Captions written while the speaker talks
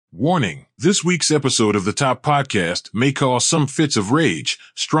Warning, this week's episode of the Top Podcast may cause some fits of rage,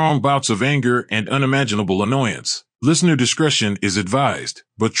 strong bouts of anger, and unimaginable annoyance. Listener discretion is advised,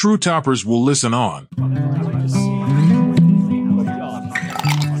 but true toppers will listen on.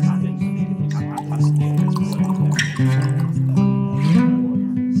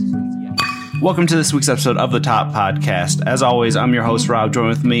 Welcome to this week's episode of the Top Podcast. As always, I'm your host, Rob.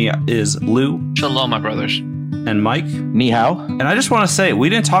 Joining with me is Lou. Shalom, my brothers. And Mike. Ni hao. And I just want to say, we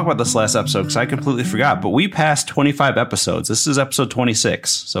didn't talk about this last episode because I completely forgot, but we passed 25 episodes. This is episode 26.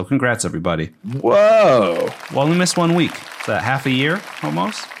 So congrats, everybody. Whoa. Well, only missed 1 week. Is that half a year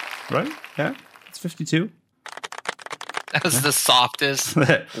almost? Right? Yeah. It's 52. That was the softest,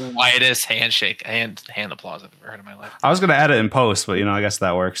 whitest handshake, hand applause I've ever heard in my life. I was going to add it in post, but I guess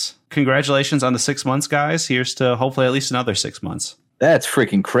that works. Congratulations on the 6 months, guys. Here's to hopefully at least another 6 months. That's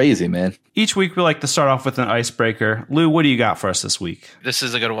freaking crazy, man. Each week we like to start off with an icebreaker. Lou, what do you got for us this week? This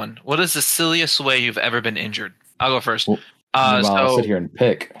is a good one. What is the silliest way you've ever been injured? I'll go first. Well, I'll sit here and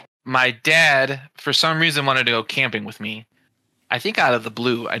pick. My dad, for some reason, wanted to go camping with me. I think out of the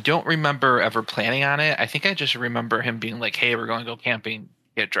blue. I don't remember ever planning on it. I think I just remember him being like, hey, we're going to go camping,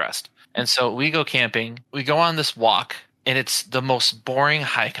 get dressed. And so we go camping. We go on this walk, and it's the most boring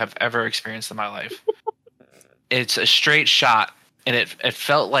hike I've ever experienced in my life. It's a straight shot. And it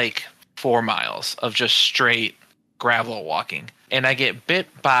felt like 4 miles of just straight gravel walking. And I get bit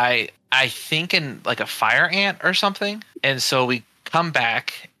by, I think, like a fire ant or something. And so we come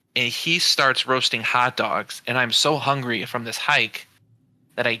back and he starts roasting hot dogs. And I'm so hungry from this hike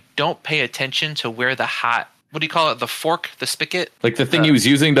that I don't pay attention to where the what do you call it? The fork, the spigot? Like the thing he was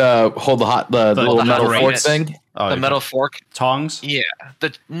using to hold the little metal fork thing? Oh, the metal fork? Tongs? Yeah.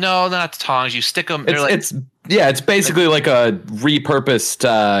 No, not the tongs. You stick them. It's basically like a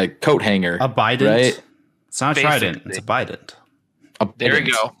repurposed coat hanger. A bident? Right? It's not a trident. It's a bident. There we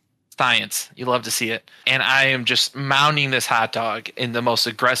go. Science. You love to see it. And I am just mounting this hot dog in the most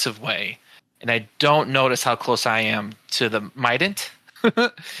aggressive way. And I don't notice how close I am to the mident.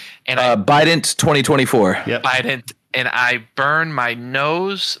 And Bident 2024. Yep. Bident. And I burn my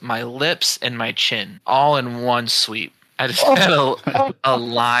nose, my lips, and my chin all in one sweep. I just had a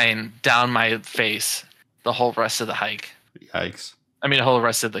line down my face the whole rest of the hike. Yikes. I mean, the whole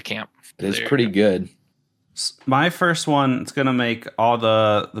rest of the camp. It's pretty good. My first one, it's going to make all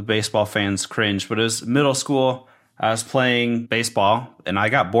the baseball fans cringe, but it was middle school. I was playing baseball, and I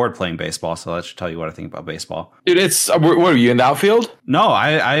got bored playing baseball, so that should tell you what I think about baseball. Dude, what were you, in the outfield? No,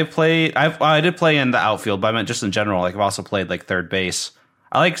 I did play in the outfield, but I meant just in general. Like, I've also played, like, third base.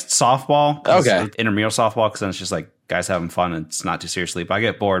 I like softball. Okay. Intramural softball, because then it's just, like, guys having fun, and it's not too seriously. But I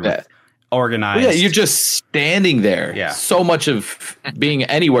get bored with organized. Well, yeah, you're just standing there. Yeah. So much of being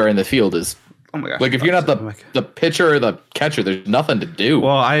anywhere in the field is... Oh my gosh. Like, if you're not the pitcher or the catcher, there's nothing to do.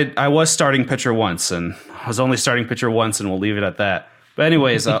 Well, I was starting pitcher once, and I was only starting pitcher once, and we'll leave it at that. But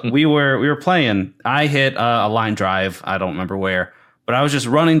anyways, we were playing. I hit a line drive. I don't remember where, but I was just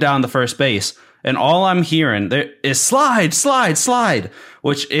running down the first base, and all I'm hearing there is slide, slide, slide.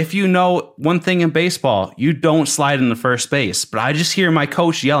 Which, if you know one thing in baseball, you don't slide in the first base. But I just hear my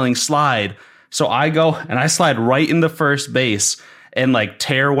coach yelling slide, so I go and I slide right in the first base and like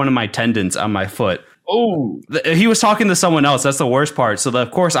tear one of my tendons on my foot. Oh, he was talking to someone else. That's the worst part. So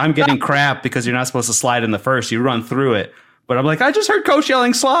of course I'm getting crap because you're not supposed to slide in the first. You run through it. But I'm like, I just heard coach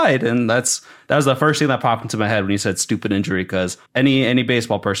yelling slide. And that was the first thing that popped into my head when you said stupid injury, because any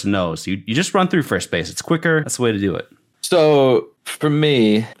baseball person knows you just run through first base. It's quicker. That's the way to do it. So for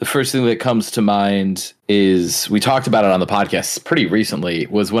me, the first thing that comes to mind is, we talked about it on the podcast pretty recently,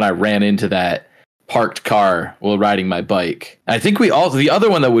 was when I ran into that parked car while riding my bike. And I think the other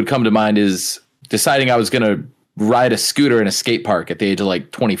one that would come to mind is deciding I was going to ride a scooter in a skate park at the age of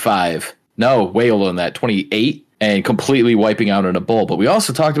like 25. No, way older than that, 28, and completely wiping out in a bowl. But we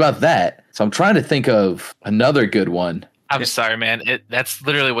also talked about that. So I'm trying to think of another good one. I'm sorry, man. That's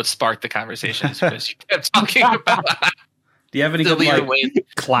literally what sparked the conversation, because you kept talking about. Do you have any good,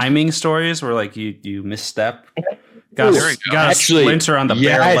 climbing stories where like you misstep? Got a splinter on the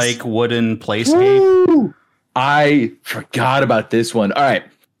Bear Lake wooden playscape. Woo! I forgot about this one. All right.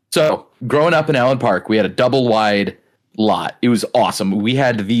 So growing up in Allen Park, we had a double wide lot. It was awesome. We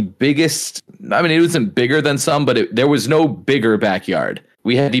had the biggest, I mean, it wasn't bigger than some, but there was no bigger backyard.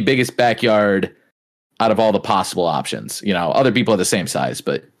 We had the biggest backyard out of all the possible options. Other people are the same size,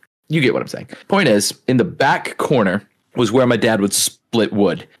 but you get what I'm saying. Point is, in the back corner was where my dad would split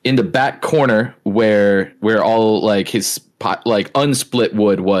wood. In the back corner where all like his unsplit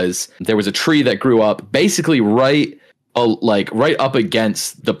wood was, there was a tree that grew up basically right up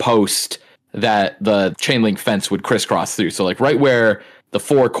against the post that the chain link fence would crisscross through. So like right where the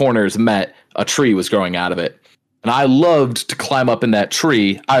four corners met, a tree was growing out of it. And I loved to climb up in that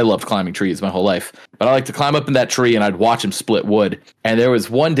tree. I loved climbing trees my whole life, but I like to climb up in that tree and I'd watch him split wood. And there was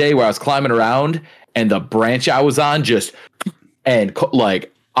one day where I was climbing around and the branch I was on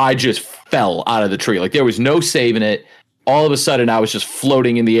I just fell out of the tree. Like there was no saving it. All of a sudden I was just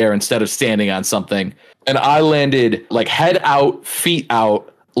floating in the air instead of standing on something. And I landed like head out, feet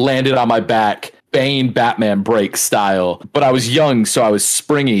out, landed on my back, Bane Batman break style. But I was young, so I was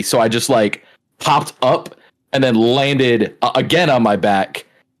springy. So I just like popped up and then landed again on my back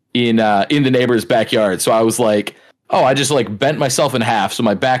in the neighbor's backyard. So I was like, oh, I just like bent myself in half. So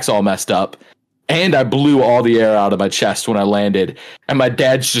my back's all messed up. And I blew all the air out of my chest when I landed. And my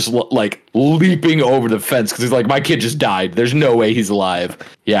dad's just like leaping over the fence because he's like, my kid just died. There's no way he's alive.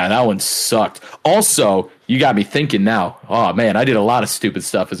 Yeah, that one sucked. Also, you got me thinking now. Oh man, I did a lot of stupid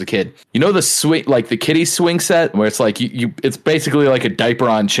stuff as a kid. You know the swing, like the kiddie swing set where it's like it's basically like a diaper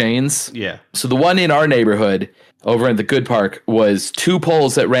on chains. Yeah. So the one in our neighborhood over at the Good Park was two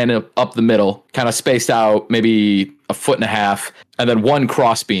poles that ran up the middle, kind of spaced out maybe a foot and a half, and then one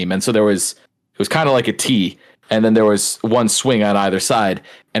cross beam. And so it was kind of like a T, and then there was one swing on either side,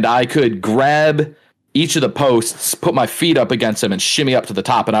 and I could grab each of the posts, put my feet up against them, and shimmy up to the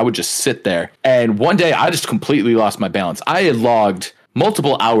top, and I would just sit there. And one day, I just completely lost my balance. I had logged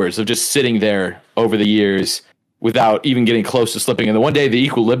multiple hours of just sitting there over the years without even getting close to slipping. And then one day, the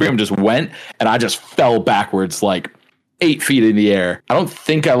equilibrium just went, and I just fell backwards like 8 feet in the air. I don't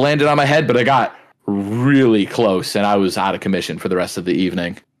think I landed on my head, but I got really close, and I was out of commission for the rest of the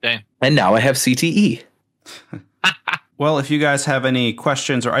evening. Dang. And now I have CTE. Well, if you guys have any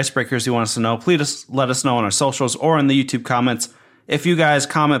questions or icebreakers you want us to know, please let us know on our socials or in the YouTube comments. If you guys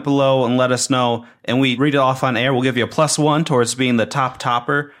comment below and let us know and we read it off on air, we'll give you a +1 towards being the top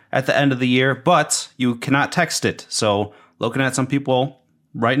topper at the end of the year, but you cannot text it. So looking at some people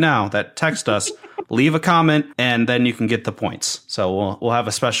right now that text us, leave a comment and then you can get the points. So we'll have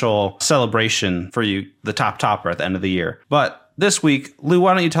a special celebration for you, the top topper at the end of the year. But this week, Lou,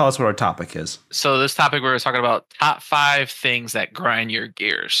 why don't you tell us what our topic is? So this topic, we're talking about top 5 things that grind your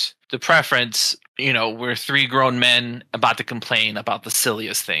gears. The preference, we're 3 grown men about to complain about the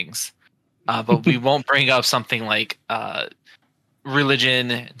silliest things. But we won't bring up something like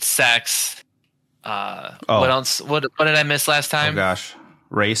religion, sex. What else? What did I miss last time? Oh, gosh.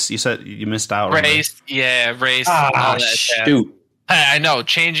 Race. You said you missed out. Race. Yeah, race. Shoot. I know.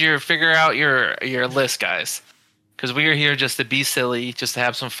 Figure out your list, guys. Because we are here just to be silly, just to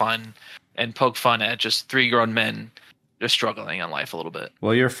have some fun, and poke fun at just 3 grown men just struggling in life a little bit.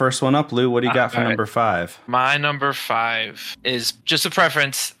 Well, your first one up, Lou. What do you got for number 5? My number 5 is just a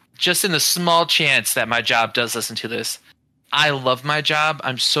preference, just in the small chance that my job does listen to this. I love my job.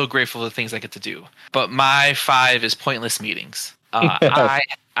 I'm so grateful for the things I get to do. But my 5 is pointless meetings. I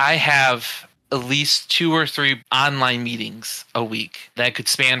have at least 2 or 3 online meetings a week that could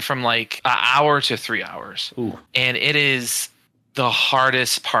span from like an hour to 3 hours. Ooh. And it is the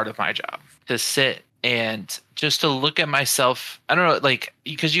hardest part of my job, to sit and just to look at myself. I don't know, like,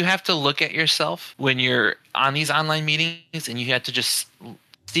 because you have to look at yourself when you're on these online meetings and you have to just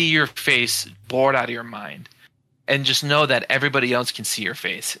see your face bored out of your mind and just know that everybody else can see your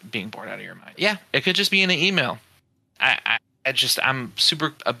face being bored out of your mind. Yeah, it could just be in an email. I'm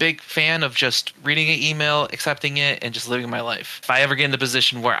a big fan of just reading an email, accepting it, and just living my life. If I ever get in the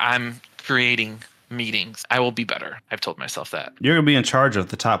position where I'm creating meetings, I will be better. I've told myself that. You're going to be in charge of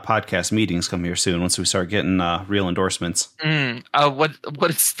the top podcast meetings come here soon once we start getting real endorsements. What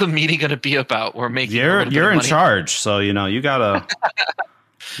is the meeting going to be about? We're making you're in charge, so you gotta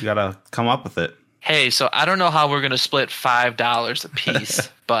you gotta come up with it. Hey, so I don't know how we're going to split $5 a piece,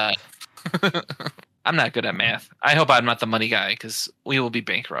 but I'm not good at math. I hope I'm not the money guy because we will be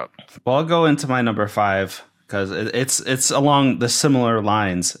bankrupt. Well, I'll go into my number 5 because it's along the similar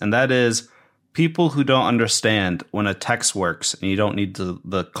lines, and that is people who don't understand when a text works and you don't need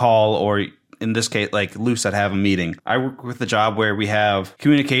the call, or in this case, like Lou said, have a meeting. I work with a job where we have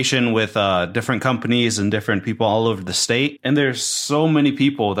communication with different companies and different people all over the state, and there's so many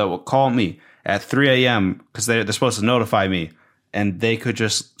people that will call me at 3 a.m. because they're supposed to notify me. And they could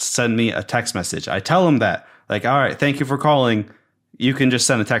just send me a text message. I tell them that, like, all right, thank you for calling. You can just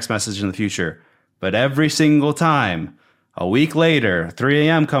send a text message in the future. But every single time, a week later, 3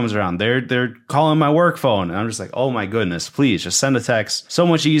 a.m. comes around, they're calling my work phone. And I'm just like, oh my goodness, please just send a text. So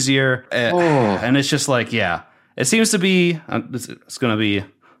much easier. And it's just like, yeah, it seems to be, it's going to be,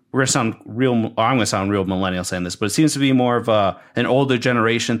 I'm going to sound real millennial saying this, but it seems to be more of an older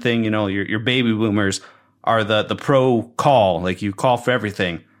generation thing. Your baby boomers are the pro call, like you call for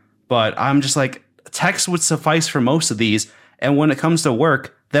everything. But I'm just like, text would suffice for most of these, And when it comes to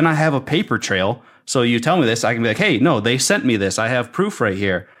work, then I have a paper trail. So you tell me this, I can be like, hey, no, they sent me this. I have proof right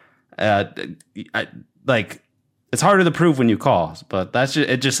here. It's harder to prove when you call, but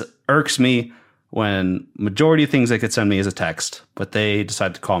it just irks me when majority of things they could send me is a text, but they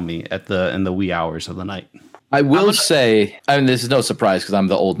decide to call me in the wee hours of the night. I will say, I mean, this is no surprise because I'm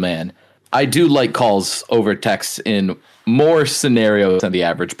the old man. I do like calls over text in more scenarios than the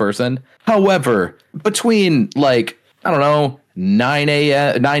average person. However, between 9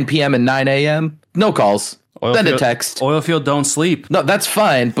 p.m. and 9 a.m., no calls. Send a text. Oilfield don't sleep. No, that's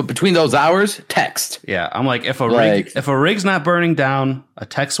fine. But between those hours, text. Yeah, I'm like, if a rig's not burning down, a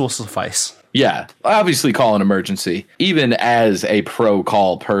text will suffice. Yeah, obviously call an emergency. Even as a pro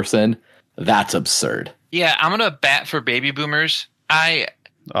call person, that's absurd. Yeah, I'm gonna bat for baby boomers. I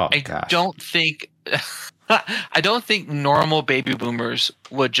don't think I don't think normal baby boomers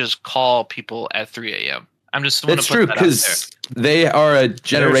would just call people at 3 a.m. I'm just It's true because they are a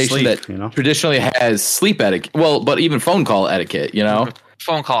generation that traditionally has sleep etiquette. Well, but even phone call etiquette,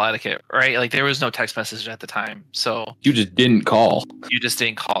 phone call etiquette, right? Like there was no text message at the time, so you just didn't call. You just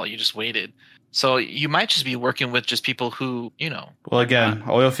didn't call. You just waited. So you might just be working with just people who, Well, again,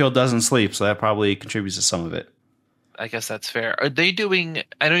 Oilfield doesn't sleep, so that probably contributes to some of it. I guess that's fair. Are they doing?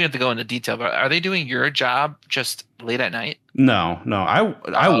 I don't have to go into detail, but are they doing your job just late at night? No.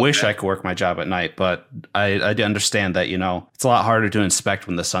 I wish I could work my job at night, but I understand that it's a lot harder to inspect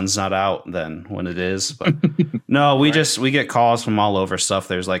when the sun's not out than when it is. But no, we get calls from all over stuff.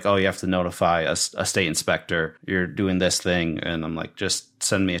 There's like, oh, you have to notify a state inspector. You're doing this thing, and I'm like, just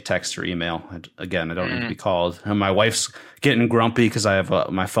send me a text or email. Again, I don't need to be called. And my wife's getting grumpy because I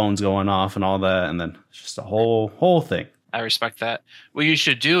have my phone's going off and all that, and then it's just a whole thing. I respect that. What you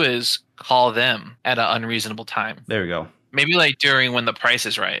should do is call them at an unreasonable time. There we go. Maybe during when the price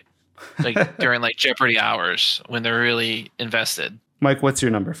is right, during Jeopardy hours when they're really invested. Mike, what's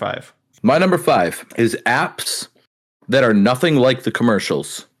your number 5? My number 5 is apps that are nothing like the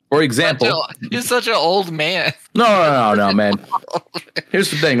commercials. For example, you're such an old man. No, man.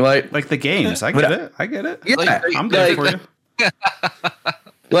 Here's the thing, like the games. I get it. Yeah, I'm there for you.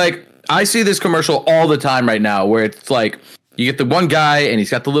 I see this commercial all the time right now where it's you get the one guy and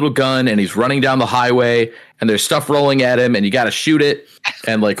he's got the little gun and he's running down the highway and there's stuff rolling at him and you got to shoot it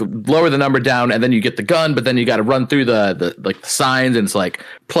and lower the number down and then you get the gun, but then you got to run through the signs and it's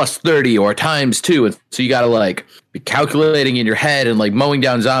plus 30 or times 2. And so you got to be calculating in your head and mowing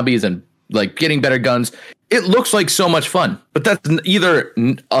down zombies and getting better guns. It looks like so much fun, but that's either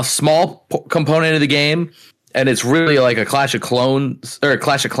a small component of the game and it's really a Clash of Clones or a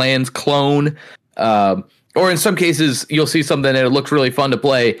Clash of Clans clone. Or in some cases, you'll see something and it looks really fun to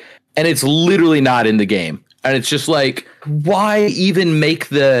play, and it's literally not in the game. And it's just why even make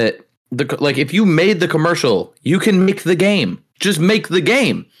the if you made the commercial, you can make the game. Just make the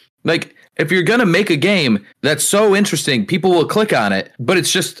game. If you're going to make a game that's so interesting, people will click on it, but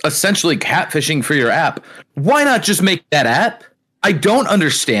it's just essentially catfishing for your app. Why not just make that app? I don't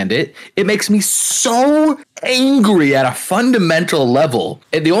understand it. It makes me so angry at a fundamental level.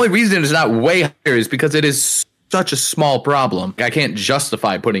 And the only reason it's not way higher is because it is such a small problem. I can't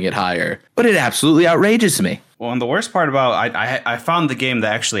justify putting it higher, but it absolutely outrages me. Well, and the worst part about I found the game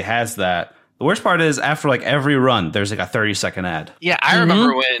that actually has that. The worst part is after every run, there's a 30-second ad. Yeah, I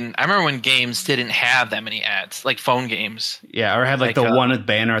remember when games didn't have that many ads, phone games. Yeah, or had the one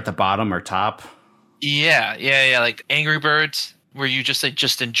banner at the bottom or top. Yeah, like Angry Birds, where you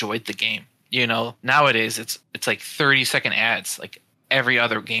just enjoyed the game. Nowadays it's 30-second ads, every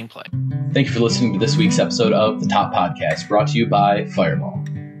other gameplay. Thank you for listening to this week's episode of The Top Podcast, brought to you by Fireball.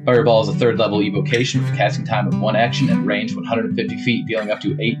 Fireball is a 3rd level evocation with casting time of 1 action and range 150 feet, dealing up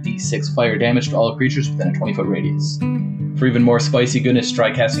to 8d6 fire damage to all creatures within a 20-foot radius. For even more spicy goodness,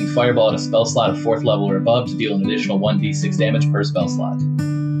 try casting Fireball at a spell slot of 4th level or above to deal an additional 1d6 damage per spell slot.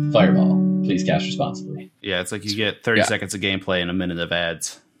 Fireball. Please cast responsibly. Yeah, it's you get 30 seconds of gameplay and a minute of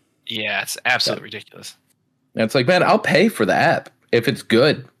ads. Yeah, it's absolutely ridiculous. And it's man, I'll pay for the app if it's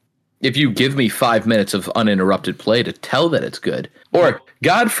good. If you give me 5 minutes of uninterrupted play to tell that it's good. Or,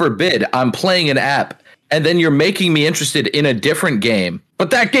 God forbid, I'm playing an app and then you're making me interested in a different game. But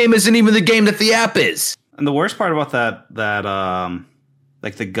that game isn't even the game that the app is. And the worst part about that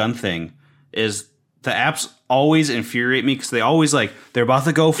the gun thing is the apps always infuriate me because they always they're about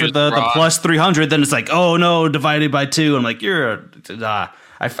to go for the plus 300, then it's oh no, divided by 2. I'm you're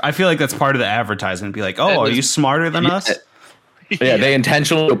I feel that's part of the advertisement. Be are you smarter than us? Yeah, they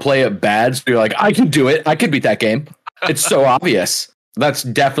intentionally play it bad, so you're I can do it. I could beat that game. It's so obvious. That's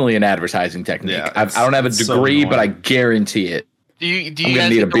definitely an advertising technique. Yeah, I don't have a degree, but I guarantee it. Do you I'm gonna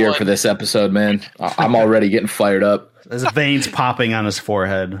need a beer for this episode, man. I'm already getting fired up. His veins popping on his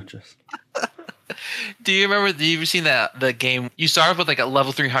forehead. Just Do you remember? Have you seen the game? You start off with like a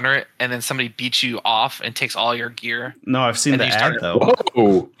level 300, and then somebody beats you off and takes all your gear. no, I've seen And the you ad started- though.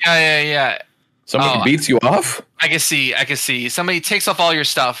 Whoa. Yeah. Somebody Oh. beats you off? I can see. Somebody takes off all your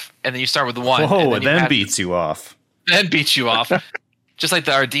stuff, and then you start with one. Whoa, and and you then have- beats you off. then beats you off, just like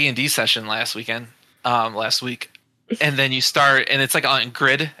our D&D session last week, and then you start, and it's like on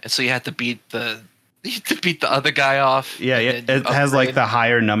grid, and so you have to beat the other guy off. Yeah, and then it has like upgrade. the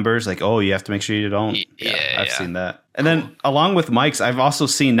higher numbers. Like, oh, you have to make sure you don't. Yeah, I've yeah. seen that. And then along with Mike's, I've also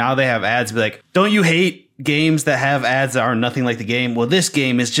seen now they have ads. Be like, don't you hate games that have ads that are nothing like the game? Well, this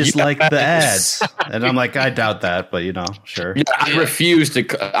game is just like the ads. And I'm like, I doubt that, but sure. Yeah,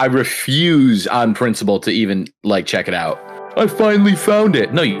 I refuse on principle to even like check it out. I finally found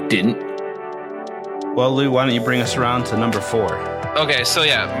it. No, you didn't. Well, Lou, why don't you bring us around to number 4? Okay, so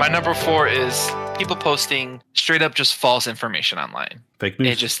yeah, my number 4 is people posting straight up just false information online. Fake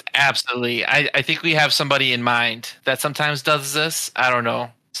news. It just absolutely. I think we have somebody in mind that sometimes does this. I don't know.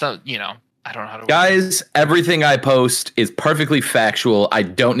 So I don't know how to. Guys, everything I post is perfectly factual. I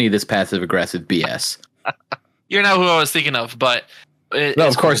don't need this passive aggressive BS. You're not who I was thinking of, but No,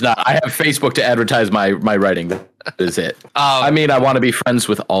 of course not. I have Facebook to advertise my writing. That is it. I mean, I want to be friends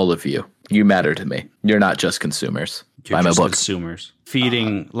with all of you. You matter to me. You're not just consumers. You're Buy my just book. consumers.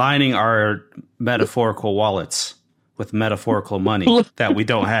 Lining our metaphorical wallets with metaphorical money that we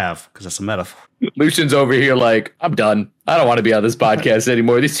don't have because it's a metaphor. Lucian's over here like, I'm done. I don't want to be on this podcast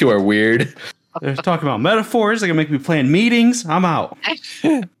anymore. These two are weird. They're talking about metaphors. They're going to make me plan meetings. I'm out.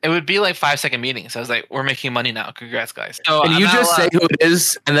 It would be like 5-second meetings. I was like, we're making money now. Congrats, guys. So Can I'm you not just say allowed- who it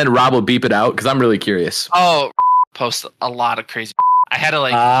is, and then Rob will beep it out? Because I'm really curious. Oh, post a lot of crazy. I had to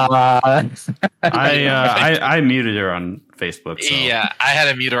like. I muted her on Facebook. So. Yeah, I had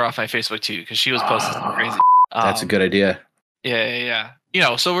to mute her off my Facebook too because she was posting some crazy. That's a good idea. Yeah.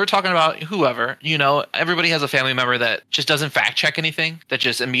 So we're talking about whoever. Everybody has a family member that just doesn't fact check anything. That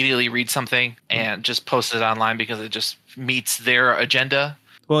just immediately reads something and just posts it online because it just meets their agenda.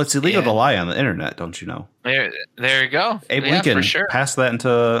 Well, it's illegal Yeah. to lie on the internet, don't you know? There you go. Abe Yeah, Lincoln for sure. passed that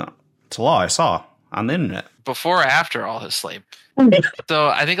into law. I saw on the internet. Before or after all his slave. So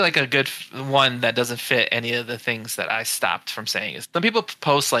I think like a good one that doesn't fit any of the things that I stopped from saying is some people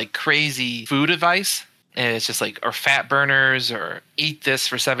post like crazy food advice. And it's just like, or fat burners, or eat this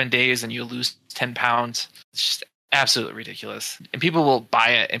for 7 days and you lose 10 pounds. It's just absolutely ridiculous. And people will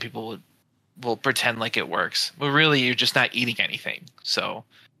buy it and people will pretend like it works. But really, you're just not eating anything. So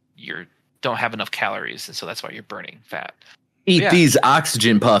you don't have enough calories. And so that's why you're burning fat. Eat Yeah. these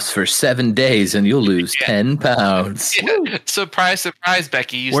oxygen puffs for 7 days, and you'll lose 10 pounds. Yeah. Surprise,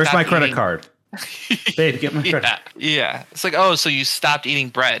 Becky. You Where's my stopped credit eating- card? Babe, get my credit. Yeah. It's like, oh, so you stopped eating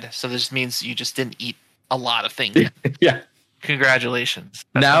bread. So this means you just didn't eat a lot of things. Yeah. Congratulations.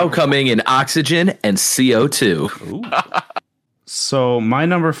 That's Now number coming in oxygen and CO2. Ooh. So my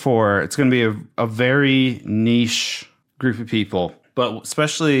number 4, it's going to be a very niche group of people, but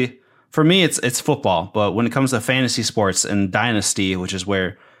especially for me, it's football. But when it comes to fantasy sports and Dynasty, which is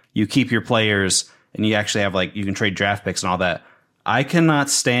where you keep your players and you actually have you can trade draft picks and all that, I cannot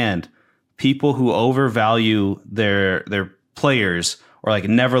stand people who overvalue their players or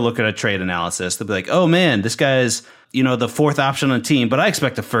never look at a trade analysis. They'll be like, oh man, this guy's the 4th option on the team, but I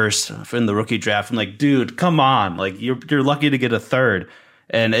expect a 1st in the rookie draft. I'm like, dude, come on. You're lucky to get a 3rd.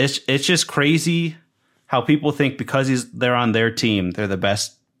 And it's just crazy how people think because they're on their team, they're the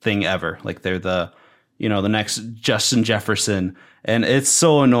best thing ever. They're the next Justin Jefferson. And it's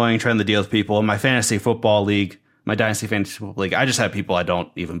so annoying trying to deal with people in my fantasy football league. My Dynasty Fantasy Football League, I just have people I don't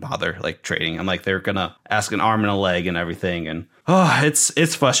even bother trading. I'm like, they're gonna ask an arm and a leg and everything, and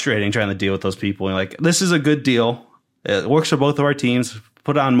it's frustrating trying to deal with those people. And this is a good deal. It works for both of our teams.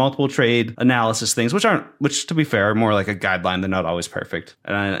 Put on multiple trade analysis things, which to be fair, are more like a guideline. They're not always perfect,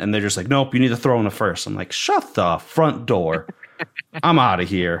 and they're just like, nope, you need to throw in a 1st. I'm like, shut the front door. I'm out of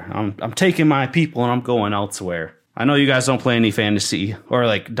here. I'm taking my people and I'm going elsewhere. I know you guys don't play any fantasy or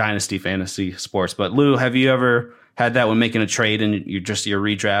Dynasty fantasy sports, but Lou, have you ever had that when making a trade and your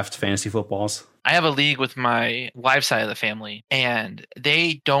redraft fantasy footballs? I have a league with my wife's side of the family, and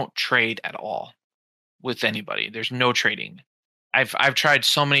they don't trade at all with anybody. There's no trading. I've tried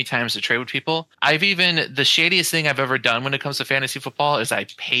so many times to trade with people. The shadiest thing I've ever done when it comes to fantasy football is I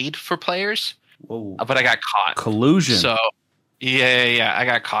paid for players, Whoa. but I got caught. Collusion. So yeah, I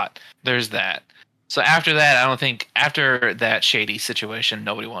got caught. There's that. So after that shady situation,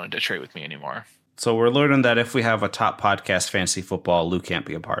 nobody wanted to trade with me anymore. So we're learning that if we have a top podcast fantasy football, Lou can't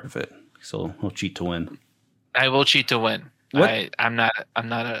be a part of it. So he'll cheat to win. I will cheat to win. What? I'm not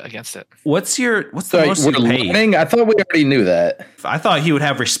against it. What's the So most we're you paid? learning? I thought we already knew that. I thought he would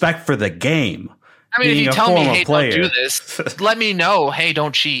have respect for the game. I mean, if Being you a tell me, former hey, player. don't do this, let me know, hey,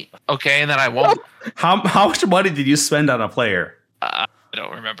 don't cheat, okay, and then I won't. How much money did you spend on a player? I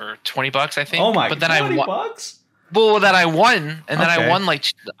don't remember, $20, I think. Oh my! But then $20? Well, then I won, and then Okay. I won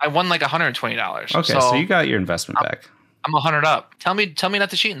like $120. Okay, so you got your investment back. I'm 100 up. Tell me not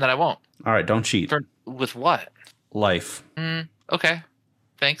to cheat, and then I won't. All right, don't cheat. With what? Life. Okay,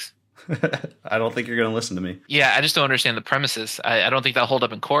 thanks. I don't think you're going to listen to me. Yeah, I just don't understand the premises. I don't think that'll hold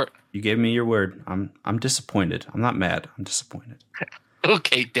up in court. You gave me your word. I'm disappointed. I'm not mad. I'm disappointed.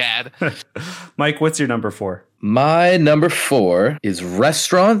 Okay, Dad. Mike, what's your number 4? My number 4 is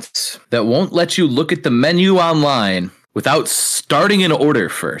restaurants that won't let you look at the menu online without starting an order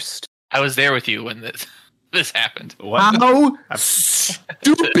first. I was there with you when this happened. What? How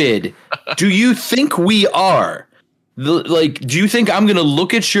stupid do you think we are? Do you think I'm going to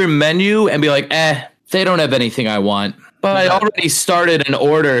look at your menu and be like, they don't have anything I want? But I already started an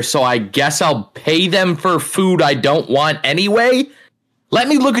order, so I guess I'll pay them for food I don't want anyway? Let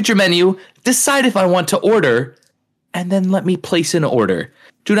me look at your menu, decide if I want to order, and then let me place an order.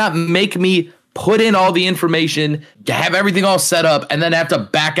 Do not make me put in all the information, have everything all set up, and then have to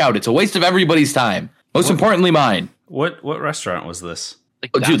back out. It's a waste of everybody's time. Most importantly, mine. What restaurant was this?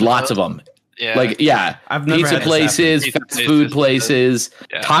 Like, Oh, dude, lots of them. Yeah. I've never Pizza had places, Pizza fast food places. places.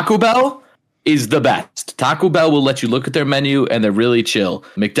 Yeah. Taco Bell is the best. Taco Bell will let you look at their menu and they're really chill.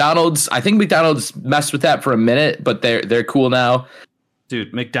 McDonald's, I think McDonald's messed with that for a minute, but they're cool now.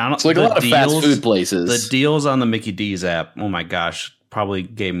 Dude, McDonald's. It's like a lot of fast food The places. deals on the Mickey D's app. Oh my gosh, probably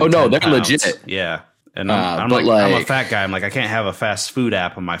gave me. Oh, no, 10 they're pounds. legit. Yeah, and I'm but I'm a like- fat guy. I'm like, I can't have a fast food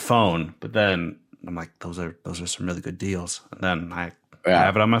app on my phone. But then I'm like, those are some really good deals. And then I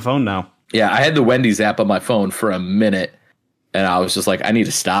have it on my phone now. Yeah, I had the Wendy's app on my phone for a minute, and I was just like, I need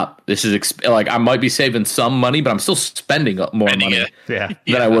to stop. This is I might be saving some money, but I'm still spending more money it. Yeah,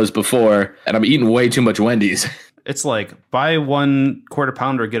 than I was before, and I'm eating way too much Wendy's. it's like buy one quarter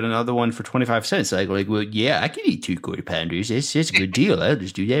pounder, get another one for 25 cents. Like, well, yeah, I can eat 2 quarter pounders. It's a good deal. I'll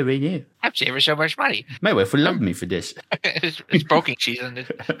just do that right now. I'm saving so much money. My wife will love me for this. it's broken cheese, and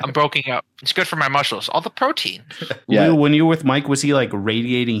I'm broken out. It's good for my muscles. All the protein. Yeah. Lou, when you were with Mike, was he like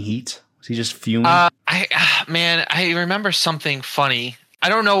radiating heat? Was he just fuming? I remember something funny. I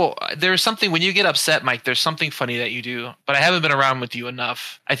don't know. There's something when you get upset, Mike. There's something funny that you do, but I haven't been around with you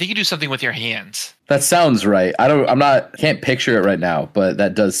enough. I think you do something with your hands. That sounds right. Can't picture it right now, but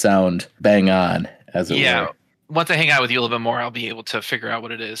that does sound bang on, as it were. Once I hang out with you a little bit more, I'll be able to figure out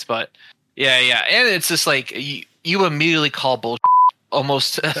what it is. But yeah, and it's just like you immediately call bullshit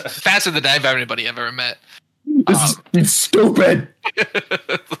almost faster than anybody I've ever met. This is stupid.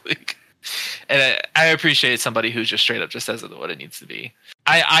 And I appreciate somebody who's just straight up just says it what it needs to be.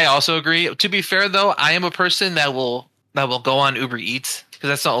 I also agree. To be fair, though, I am a person that will go on Uber Eats because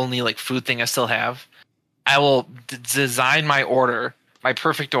that's the only like food thing I still have. I will design my order, my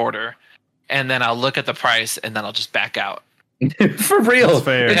perfect order, and then I'll look at the price and then I'll just back out. For real. That's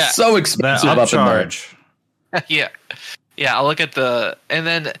fair. It's Yeah. so That expensive up in there. upcharge. Yeah. I'll look at and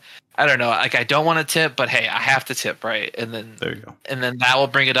then I don't know. Like I don't want to tip, but hey, I have to tip, right? And then There you go. and then that will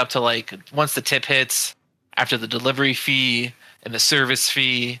bring it up to like once the tip hits, after the delivery fee and the service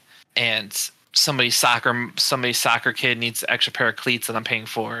fee, and somebody's soccer kid needs an extra pair of cleats that I'm paying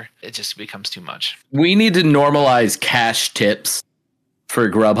for, it just becomes too much. We need to normalize cash tips for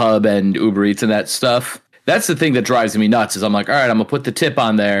Grubhub and Uber Eats and that stuff. That's the thing that drives me nuts is I'm like, all right, I'm going to put the tip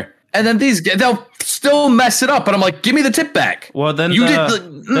on there. And then they'll still mess it up. And I'm like, give me the tip back. Well, then You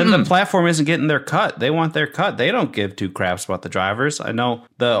then the platform isn't getting their cut. They want their cut. They don't give 2 craps about the drivers. I know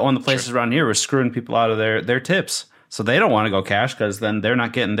one of the places around here was screwing people out of their tips. So they don't want to go cash because then they're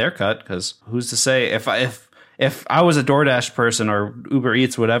not getting their cut. Because who's to say if I was a DoorDash person or Uber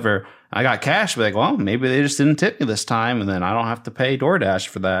Eats, whatever, I got cash, be like, well, maybe they just didn't tip me this time, and then I don't have to pay DoorDash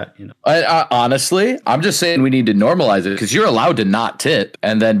for that. You know, I honestly, I'm just saying we need to normalize it because you're allowed to not tip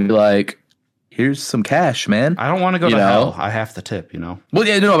and then be like, here's some cash, man. I don't want to go to hell. I have to tip. You know. Well,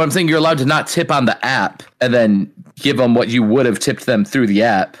 yeah, no, but I'm saying you're allowed to not tip on the app and then give them what you would have tipped them through the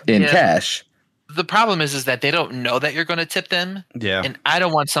app in cash. The problem is that they don't know that you're going to tip them. Yeah. And I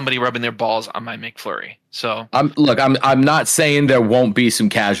don't want somebody rubbing their balls on my McFlurry. So I'm not saying there won't be some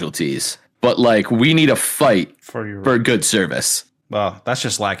casualties, but like we need a fight for good service. Well, that's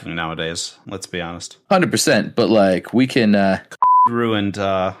just lacking nowadays. Let's be honest. 100%, but like we can Ruined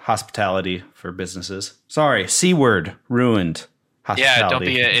hospitality for businesses. Sorry, C word ruined hospitality. yeah, don't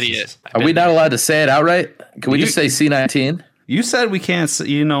be for an businesses. idiot. are we not allowed to say it outright? Can we just say C19? You said we can't.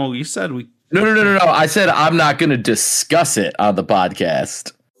 You know, you said we No. I said I'm not going to discuss it on the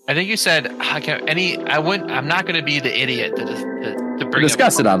podcast. I think you said I'm not going to be the idiot to bring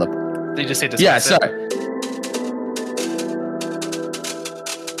Discuss it on the. They just say discuss. Yeah, it. sorry.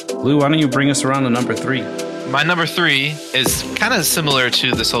 Lou, why don't you bring us around to number 3? My number 3 is kind of similar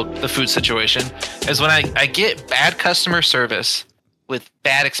to the food situation. Is when I get bad customer service with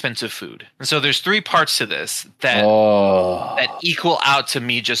bad expensive food, and so there's 3 parts to this that equal out to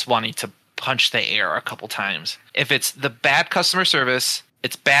me just wanting to punch the air a couple times. If it's the bad customer service,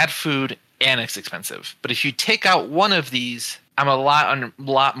 it's bad food, and it's expensive. But if you take out one of these, I'm a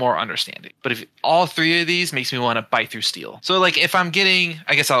lot more understanding. But if all 3 of these makes me want to bite through steel. So like if I'm getting,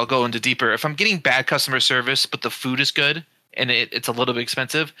 I guess I'll go into deeper. If I'm getting bad customer service, but the food is good and it's a little bit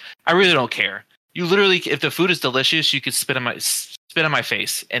expensive, I really don't care. You literally, if the food is delicious, you could spit on my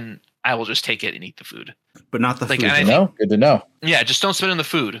face and I will just take it and eat the food. But not the food. Good to know. Yeah, just don't spit on the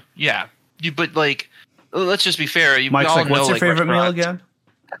food. Yeah. But like, let's just be fair. Mike's like, what's your favorite meal again?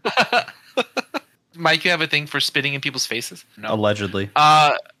 Mike, you have a thing for spitting in people's faces? No. Allegedly.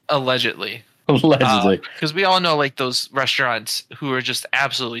 Allegedly. Because we all know like those restaurants who are just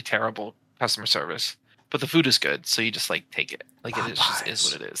absolutely terrible customer service, but the food is good, so you just like take it. Like it just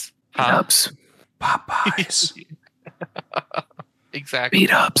is what it is. Popeyes. Exactly.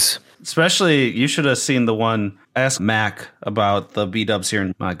 Beat-ups. Especially, you should have seen the one. Ask Mac about the beat-ups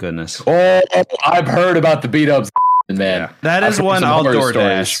here. My goodness. Oh, I've heard about the beat-ups, man. Yeah. That is one I'll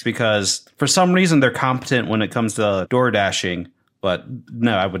DoorDash because for some reason they're competent when it comes to DoorDashing. But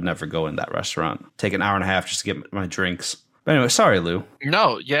no, I would never go in that restaurant. Take an hour and a half just to get my drinks. But anyway, sorry, Lou.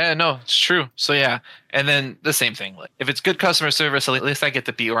 No, it's true. So yeah, and then the same thing. Like, if it's good customer service, at least I get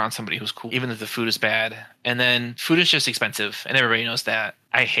to be around somebody who's cool, even if the food is bad. And then food is just expensive, and everybody knows that.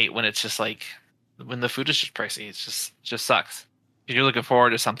 I hate when it's just like when the food is just pricey. It's just sucks. You're looking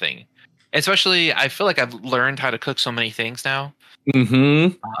forward to something. Especially, I feel like I've learned how to cook so many things now.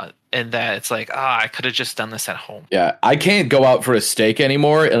 Mm-hmm. And that it's like, I could have just done this at home. Yeah, I can't go out for a steak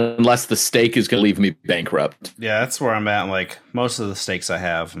anymore unless the steak is going to leave me bankrupt. Yeah, that's where I'm at. Like, most of the steaks I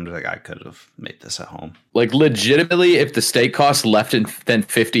have, I'm just like, I could have made this at home. Like, legitimately, if the steak costs less than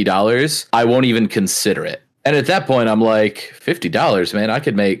 $50, I won't even consider it. And at that point, I'm like, $50, man, I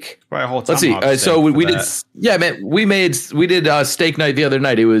could make. Right, a whole let's see. So we did. Yeah, man, we did steak night the other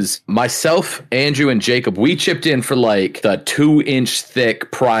night. It was myself, Andrew, and Jacob. We chipped in for like the 2-inch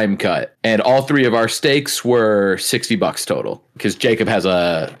thick prime cut, and all 3 of our steaks were $60 total because Jacob has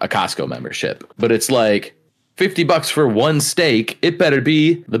a Costco membership. But it's like $50 for one steak. It better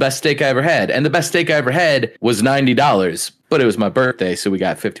be the best steak I ever had, and the best steak I ever had was $90. But it was my birthday, so we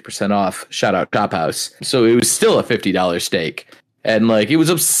got 50% off. Shout out Chop House. So it was still a $50 steak. And like, it was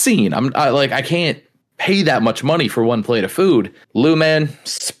obscene. I can't pay that much money for one plate of food. Lou, man,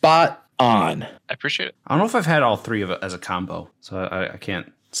 spot on. I appreciate it. I don't know if I've had all 3 of it as a combo, so I can't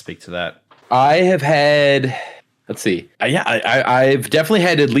speak to that. I have had, let's see. I've definitely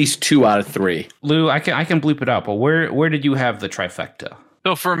had at least 2 out of 3. Lou, I can bleep it out, but where did you have the trifecta?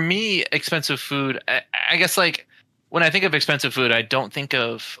 So for me, expensive food, I guess like, when I think of expensive food, I don't think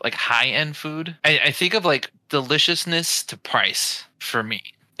of like high-end food. I think of like deliciousness to price for me.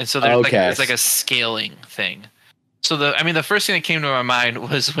 And so there's like a scaling thing. So the first thing that came to my mind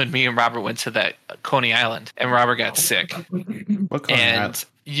was when me and Robert went to that Coney Island and Robert got sick. What Coney Island?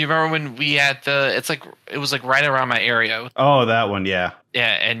 You remember when we had it was like right around my area. Oh, that one, yeah.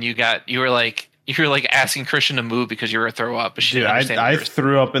 Yeah, and you were like asking Christian to move because you were throw up, but she didn't understand. I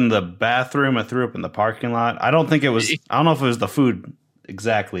threw up in the bathroom. I threw up in the parking lot. I don't know if it was the food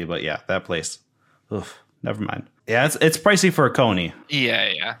exactly, but yeah, that place. Oof, never mind. Yeah, it's pricey for a Coney.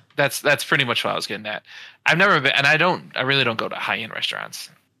 Yeah. That's pretty much what I was getting at. I've never been, and I really don't go to high end restaurants,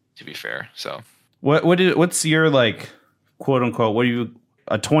 to be fair. So what's your like quote unquote? What do you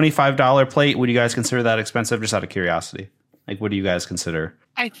a $25 plate? Would you guys consider that expensive? Just out of curiosity, like what do you guys consider?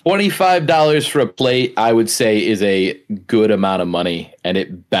 $25 for a plate, I would say, is a good amount of money, and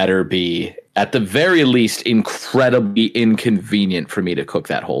it better be, at the very least, incredibly inconvenient for me to cook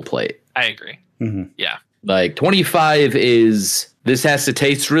that whole plate. I agree. Mm-hmm. Yeah. Like, 25 is, this has to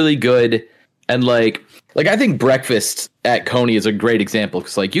taste really good, and like I think breakfast at Coney is a great example,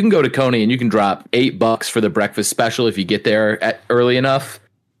 because like you can go to Coney and you can drop $8 for the breakfast special if you get there early enough,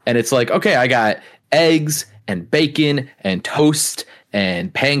 and it's like, okay, I got eggs and bacon and toast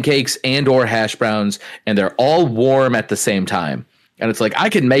and pancakes and or hash browns, and they're all warm at the same time. And it's like, I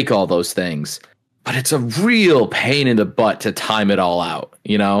can make all those things, but it's a real pain in the butt to time it all out,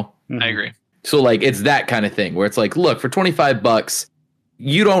 you know? I agree. So like, it's that kind of thing where it's like, look, for $25,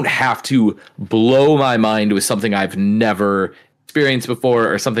 you don't have to blow my mind with something I've never experienced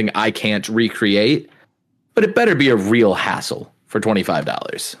before or something I can't recreate, but it better be a real hassle for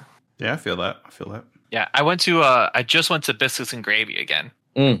 $25. Yeah, I feel that. Yeah, I just went to Biscuits and Gravy again.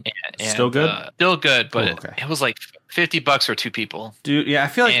 Mm. And, Still good? Still good, but okay. it was like $50 for 2 people. Dude, yeah, I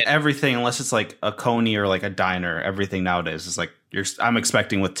feel like everything, unless it's like a Coney or like a diner, everything nowadays is like I'm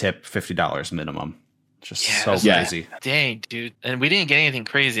expecting with tip $50 minimum. It's just so crazy. Dang, dude. And we didn't get anything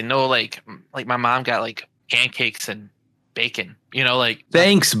crazy. No, like my mom got like pancakes and bacon. You know, like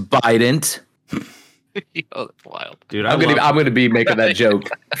thanks, Biden. Oh, that's wild, dude. I'm gonna be making that joke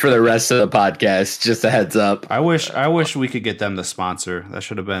for the rest of the podcast. Just a heads up. I wish we could get them to sponsor. That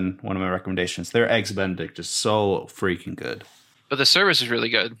should have been one of my recommendations. Their eggs Benedict is so freaking good. But the service is really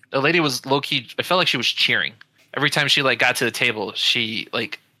good. The lady was low key. I felt like she was cheering every time she like got to the table. She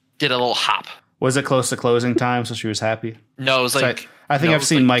like did a little hop. Was it close to closing time, so she was happy? No, it was like. I think I've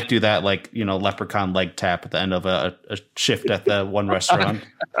seen Mike do that, like, you know, leprechaun leg tap at the end of a shift at the one restaurant.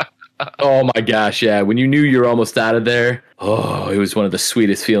 Oh my gosh, yeah. When you knew you were almost out of there, it was one of the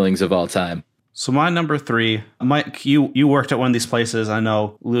sweetest feelings of all time. So my number 3, Mike, you worked at one of these places. I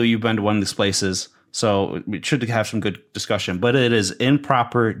know, Lou, you've been to one of these places. So we should have some good discussion, but it is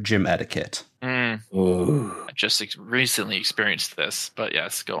improper gym etiquette. I just recently experienced this, but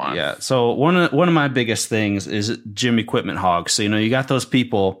yes, go on. Yeah. So one of my biggest things is gym equipment hogs. So, you know, you got those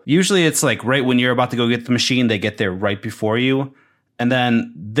people, usually it's like right when you're about to go get the machine, they get there right before you. And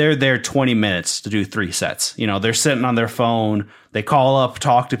then they're there 20 minutes to do 3 sets. You know, they're sitting on their phone. They call up,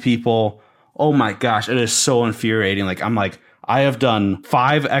 talk to people. Oh my gosh, it is so infuriating. I'm like, I have done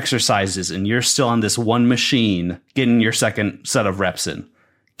 5 exercises and you're still on this one machine getting your second set of reps in.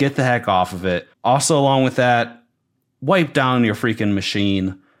 Get the heck off of it. Also, along with that, wipe down your freaking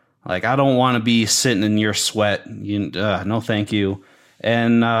machine. Like, I don't want to be sitting in your sweat. No, thank you.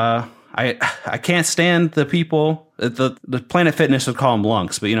 And I can't stand the people. The Planet Fitness would call them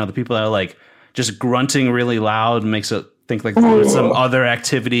lunks, but you know, the people that are like just grunting really loud makes it think like they're doing some other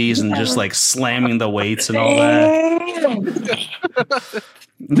activities and just like slamming the weights and all that.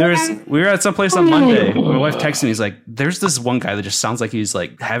 We were at some place on Monday. My wife texted me. He's like, "There's this one guy that just sounds like he's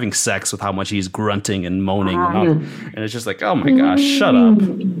like having sex with how much he's grunting and moaning and all." And it's just like, oh my gosh, shut up.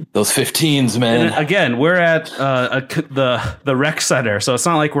 Those 15s, man. And again, we're at the rec center, so it's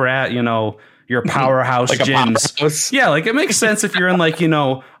not like we're at, you know, your powerhouse like gyms. Powerhouse. Yeah, like it makes sense if you're in like, you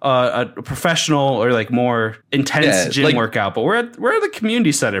know, a professional or like more intense gym workout, but we're at the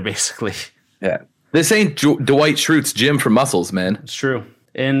community center basically. Yeah, this ain't Dwight Schrute's gym for muscles, man. It's true.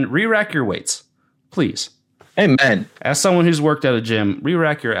 And re-rack your weights, please. Amen. As someone who's worked at a gym,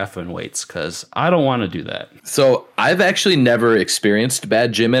 re-rack your effing weights, because I don't want to do that. So I've actually never experienced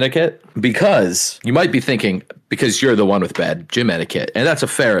bad gym etiquette, because you might be thinking, because you're the one with bad gym etiquette. And that's a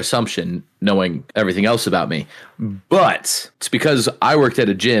fair assumption, knowing everything else about me. But it's because I worked at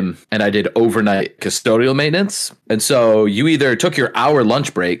a gym and I did overnight custodial maintenance. And so you either took your hour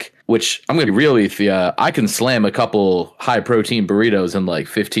lunch break, which I'm going to be real with you, I can slam a couple high protein burritos in like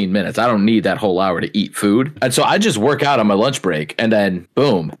 15 minutes. I don't need that whole hour to eat food. And so I just work out on my lunch break and then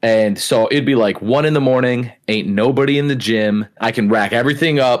boom. And so it'd be like 1 a.m, ain't nobody in the gym. I can rack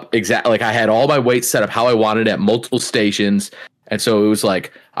everything up exactly. Like I had all my weights set up how I wanted at multiple stations. And so it was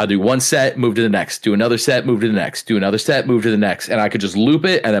like, I'll do 1 set, move to the next, do another set, move to the next, do another set, move to the next. And I could just loop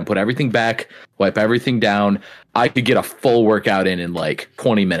it and then put everything back, wipe everything down. I could get a full workout in like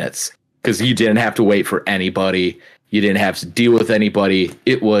 20 minutes because you didn't have to wait for anybody. You didn't have to deal with anybody.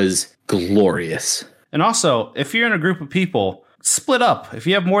 It was glorious. And also, if you're in a group of people, split up. If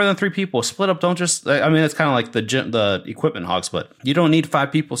you have more than 3 people, split up. Don't just, I mean, it's kind of like the equipment hogs, but you don't need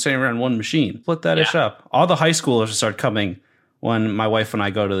 5 people sitting around one machine. Split that ish up. All the high schoolers start coming when my wife and I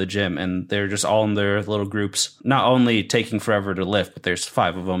go to the gym, and they're just all in their little groups, not only taking forever to lift, but there's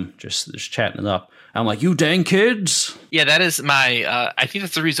 5 of them just chatting it up. I'm like, you dang kids. Yeah, that is my, I think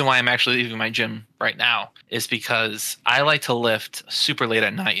that's the reason why I'm actually leaving my gym right now, is because I like to lift super late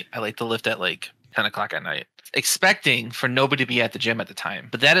at night. I like to lift at like 10 o'clock at night, expecting for nobody to be at the gym at the time.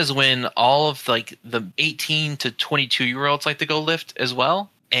 But that is when all of like the 18 to 22-year-olds like to go lift as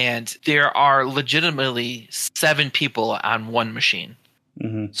well. And there are legitimately 7 people on one machine.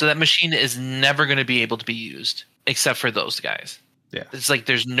 Mm-hmm. So that machine is never going to be able to be used except for those guys. Yeah. It's like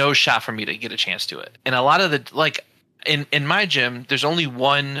there's no shot for me to get a chance to it. And a lot of the, like in my gym, there's only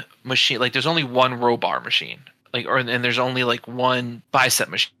one machine, like there's only one row bar machine, like, and there's only like one bicep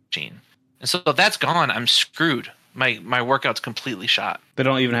machine. And so if that's gone, I'm screwed. My workout's completely shot. They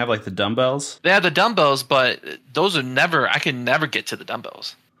don't even have like the dumbbells? They have the dumbbells, but those are never, I can never get to the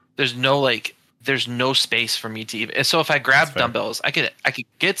dumbbells. There's no like there's no space for me to even. And so if I grab dumbbells, I could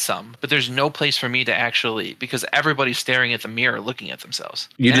get some, but there's no place for me to actually, because everybody's staring at the mirror, looking at themselves.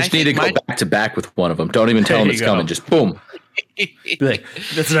 You just need to go back to back with one of them. Don't even tell them it's coming. Just boom. Be like,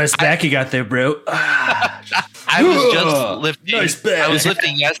 that's a nice back you got there, bro. I was just lifting. Nice back. I was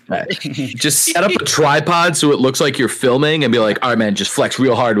lifting yesterday. Just set up a tripod so it looks like you're filming and be like, all right, man, just flex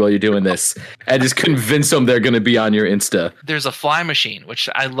real hard while you're doing this. And just convince them they're going to be on your Insta. There's a fly machine, which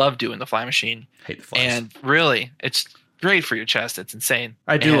I love doing the fly machine. Hate the flies. And really, it's great for your chest. It's insane.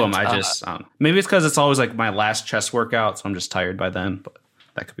 I do them. I just, maybe it's because it's always like my last chest workout, so I'm just tired by then, but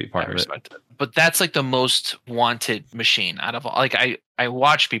that could be part of it. But that's like the most wanted machine out of all. Like I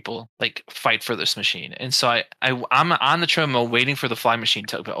watch people like fight for this machine, and so I'm on the treadmill waiting for the fly machine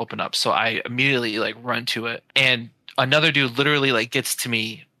to open up. So I immediately like run to it, and another dude literally like gets to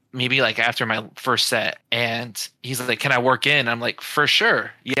me maybe like after my first set, and he's like, "Can I work in?" I'm like, "For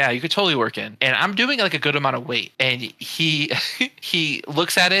sure, yeah, you could totally work in." And I'm doing like a good amount of weight, and he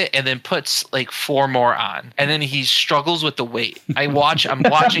looks at it and then puts like 4 more on, and then he struggles with the weight. I'm watching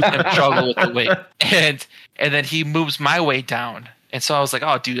him struggle with the weight, and then he moves my weight down. And so I was like,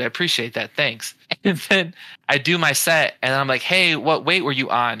 "Oh, dude, I appreciate that. Thanks." And then I do my set, and I'm like, "Hey, what weight were you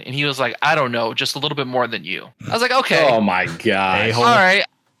on?" And he was like, "I don't know, just a little bit more than you." I was like, "Okay." Oh my God. All right.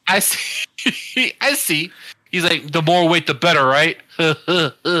 I see. I see. He's like, the more weight, the better, right?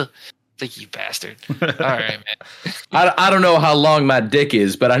 Like, you bastard. All right, man. I don't know how long my dick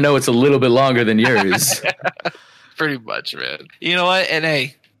is, but I know it's a little bit longer than yours. Pretty much, man. You know what? And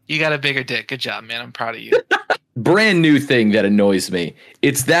hey, you got a bigger dick. Good job, man. I'm proud of you. Brand new thing that annoys me.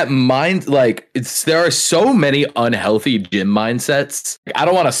 It's that mind, like there are so many unhealthy gym mindsets. I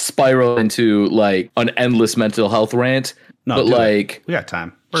don't want to spiral into like an endless mental health rant, but like we got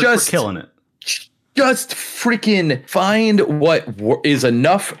time. We're killing it. Just freaking find what is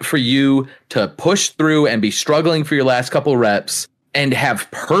enough for you to push through and be struggling for your last couple reps and have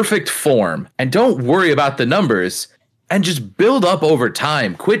perfect form. And don't worry about the numbers and just build up over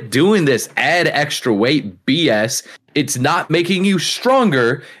time. Quit doing this add extra weight BS. It's not making you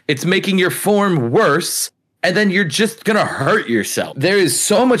stronger. It's making your form worse. And then you're just going to hurt yourself. There is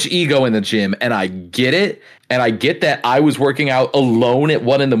so much ego in the gym, and I get it. And I get that I was working out alone at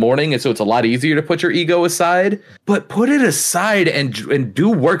 1 a.m, and so it's a lot easier to put your ego aside. But put it aside and do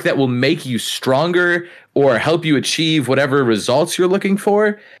work that will make you stronger or help you achieve whatever results you're looking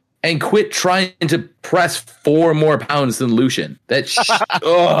for. And quit trying to press 4 more pounds than Lucian. I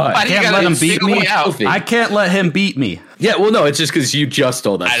can't let him beat me. I can't let him beat me. Yeah, well, no, it's just because you just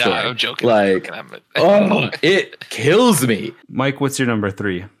told that story. I'm joking. Like, it kills me. Mike, what's your number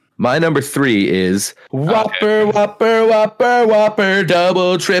 3? My number 3 is Whopper, Whopper, Whopper, Whopper,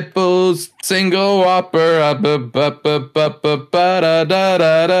 double, triples, single Whopper,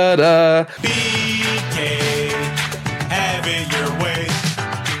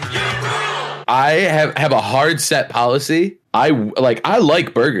 I have a hard set policy. I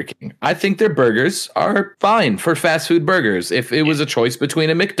like Burger King. I think their burgers are fine for fast food burgers. If it was a choice between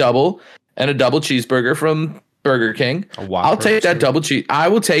a McDouble and a double cheeseburger from Burger King, I'll take that double cheese. I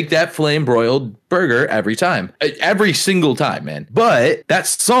will take that flame broiled burger every time. Every single time, man. But that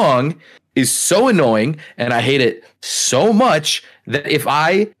song is so annoying and I hate it so much that if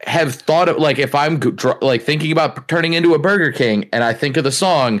I have thought of, like, if I'm like thinking about turning into a Burger King and I think of the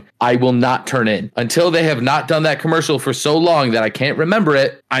song, I will not turn in until they have not done that commercial for so long that I can't remember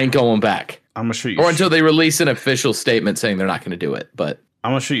it. I ain't going back. I'm gonna shoot you. Or until they release an official statement saying they're not going to do it. But I'm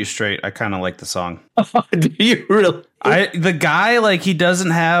gonna shoot you straight. I kind of like the song. Do you really? The guy, like, he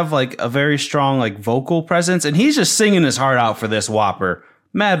doesn't have like a very strong like vocal presence, and he's just singing his heart out for this Whopper.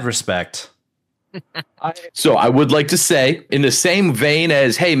 Mad respect. So I would like to say, in the same vein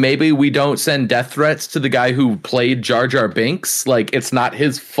as, hey, maybe we don't send death threats to the guy who played Jar Jar Binks. Like, it's not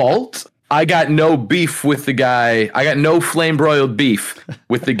his fault. I got no beef with the guy. I got no flame broiled beef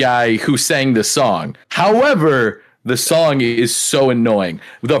with the guy who sang the song. However, the song is so annoying.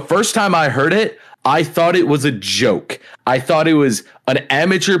 The first time I heard it, I thought it was a joke. I thought it was an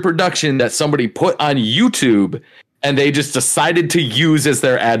amateur production that somebody put on YouTube and they just decided to use as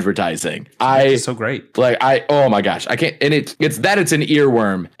their advertising. It's so great. Oh my gosh, I can't. And it's an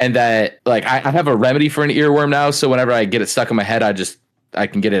earworm, and that, like, I have a remedy for an earworm now. So whenever I get it stuck in my head, I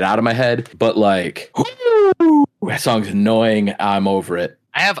can get it out of my head. But like, whoo, that song's annoying. I'm over it.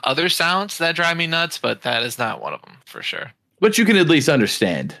 I have other sounds that drive me nuts, but that is not one of them for sure. But you can at least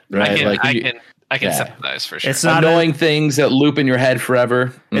understand, right? I can sympathize for sure. It's not annoying things that loop in your head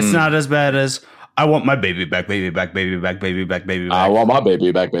forever. It's not as bad as I want my baby back, baby back, baby back, baby back, baby back. I want my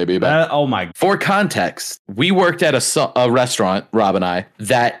baby back, baby back. Oh my! For context, we worked at a restaurant, Rob and I,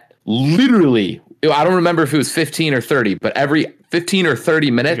 that literally, I don't remember if it was 15 or 30, but every 15 or 30 I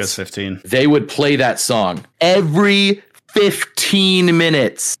guess minutes, 15. they would play that song. Every 15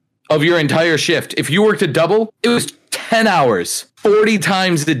 minutes of your entire shift. If you worked a double, it was 10 hours, 40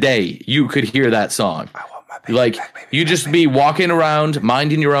 times a day. You could hear that song. Like, you just be walking around,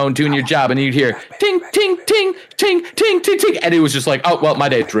 minding your own, doing your job, and you'd hear ting, ting, ting, ting, ting, ting, ting. And it was just like, oh, well, my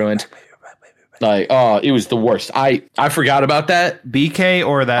day's ruined. Like, oh, it was the worst. I forgot about that. BK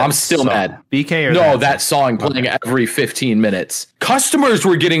or that? I'm still song? mad. BK or No, that song playing every 15 minutes. Customers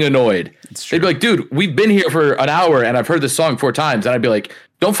were getting annoyed. They'd be like, dude, we've been here for an hour and I've heard this song 4 times. And I'd be like,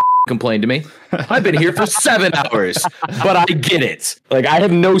 don't complain to me. I've been here for 7 hours, but I get it. Like, I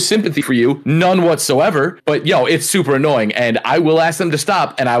have no sympathy for you, none whatsoever. But yo, it's super annoying. And I will ask them to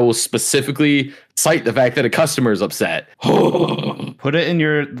stop, and I will specifically cite the fact that a customer is upset. Put it in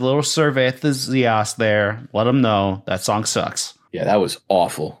your little survey at the Zios there. Let them know that song sucks. Yeah, that was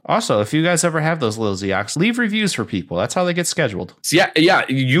awful. Also, if you guys ever have those little Ziox, leave reviews for people. That's how they get scheduled. So yeah,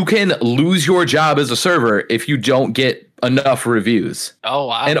 you can lose your job as a server if you don't get enough reviews. Oh,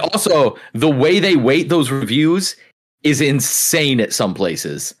 wow. And also, the way they weight those reviews is insane at some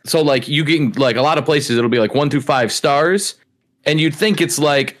places. So like, you can, like, a lot of places it'll be like 1 through 5 stars, and you'd think it's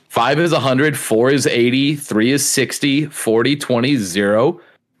like 5 is 100, 4 is 80, 3 is 60, 40, 20, 0,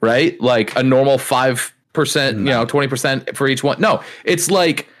 right? Like a normal 5%, 20% for each one. No, it's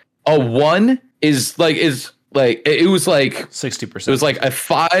like a 1 is like it was like 60%. It was like a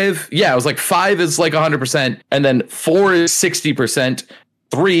 5. Yeah, it was like 5 is like 100%, and then 4 is 60%.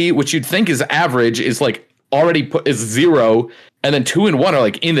 3, which you'd think is average, is like already is 0, and then 2 and 1 are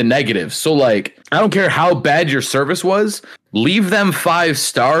like in the negative. So like, I don't care how bad your service was, leave them 5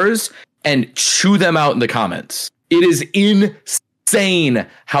 stars and chew them out in the comments. It is insane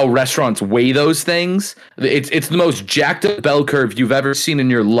how restaurants weigh those things. It's the most jacked up bell curve you've ever seen in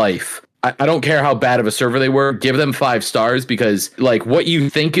your life. I don't care how bad of a server they were. Give them 5 stars, because like, what you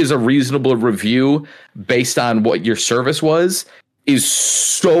think is a reasonable review based on what your service was is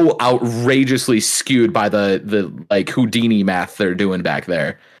so outrageously skewed by the like Houdini math they're doing back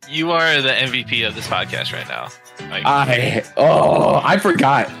there. You are the MVP of this podcast right now. Like, I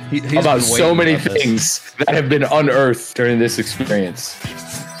forgot He's about been so waiting many about this. things that have been unearthed during this experience.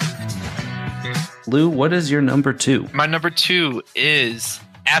 Lou, what is your number 2? my number 2 is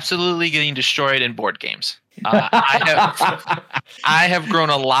absolutely getting destroyed in board games. I have grown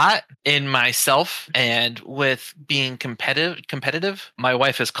a lot in myself, and with being competitive, my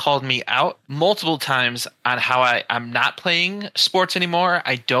wife has called me out multiple times on how I'm not playing sports anymore.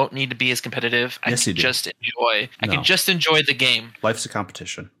 I don't need to be as competitive. I can just enjoy the game. Life's a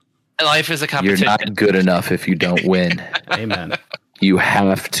competition. Life is a competition. You're not good enough if you don't win. Amen. You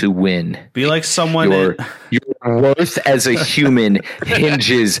have to win. Be like someone. Your worth as a human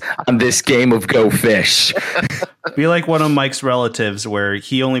hinges on this game of Go Fish. Be like one of Mike's relatives, where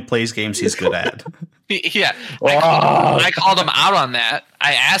he only plays games he's good at. Yeah, I called him out on that.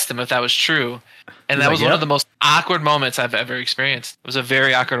 I asked him if that was true, and that was one of the most awkward moments I've ever experienced. It was a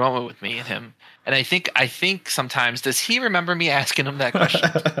very awkward moment with me and him. And I think sometimes, does he remember me asking him that question?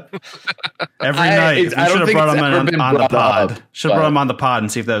 Every night. You should have brought him on the pod. Should have brought him on the pod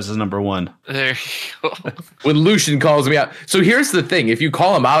and see if that was his number 1. There you go. When Lucian calls me out. So here's the thing. If you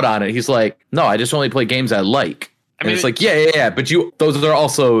call him out on it, he's like, no, I just only play games I like. And it's like, yeah. But those are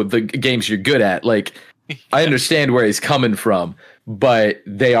also the games you're good at. Like, I understand where he's coming from, but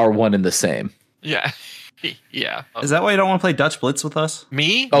they are one and the same. Yeah. Yeah. Is that why you don't want to play Dutch Blitz with us?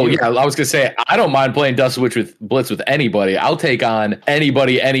 Me? Oh, yeah. I was going to say, I don't mind playing Dutch Blitz with anybody. I'll take on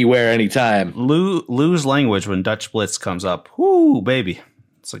anybody, anywhere, anytime. Lose language when Dutch Blitz comes up. Whoo, baby.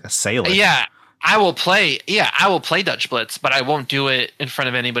 It's like a sailor. Yeah. I will play Dutch Blitz, but I won't do it in front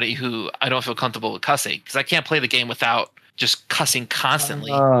of anybody who I don't feel comfortable with cussing, because I can't play the game without just cussing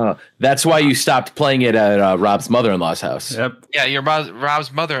constantly. That's why you stopped playing it at Rob's mother-in-law's house. Yep. Yeah,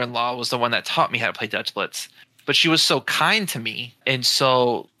 Rob's mother-in-law was the one that taught me how to play Dutch Blitz. But she was so kind to me and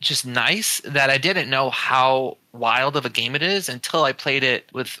so just nice that I didn't know how wild of a game it is until I played it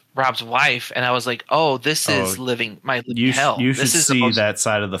with Rob's wife, and I was like, "Oh, this is living hell." You should see that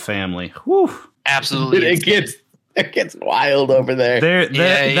side of the family. Whew. Absolutely, It gets wild over there.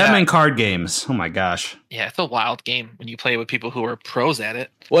 Them in card games. Oh my gosh. Yeah, it's a wild game when you play with people who are pros at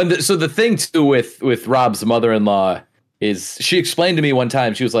it. Well, so the thing too with Rob's mother-in-law is, she explained to me one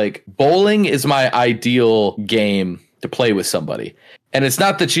time, she was like, bowling is my ideal game to play with somebody. And it's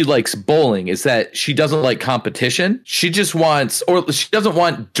not that she likes bowling, it's that she doesn't like competition. She just wants, or she doesn't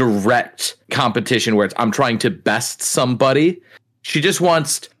want direct competition where I'm trying to best somebody. She just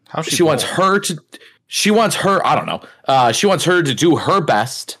wants, she wants her to do her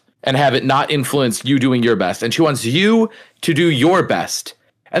best and have it not influence you doing your best. And she wants you to do your best.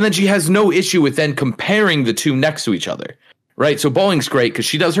 And then she has no issue with then comparing the two next to each other, right? So bowling's great because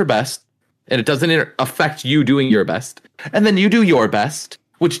she does her best and it doesn't affect you doing your best. And then you do your best,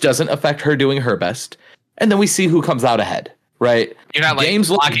 which doesn't affect her doing her best. And then we see who comes out ahead, right? You're not like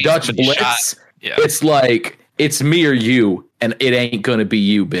games like blocking Dutch somebody's Blitz. shot. Yeah. It's like it's me or you, and it ain't gonna be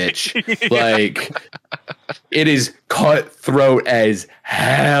you, bitch. Like it is cutthroat as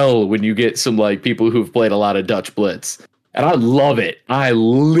hell when you get some like people who've played a lot of Dutch Blitz. And I love it. I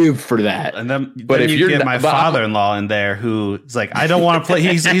live for that. And then, But then if you you're get not- my but- father-in-law in there who's like, I don't want to play.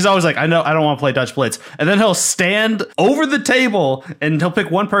 He's always like, I don't want to play Dutch Blitz. And then he'll stand over the table and he'll pick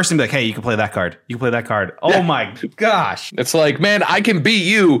one person and be like, hey, you can play that card. You can play that card. Oh Yeah. my gosh. It's like, man, I can beat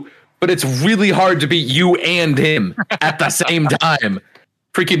you, but it's really hard to beat you and him at the same time.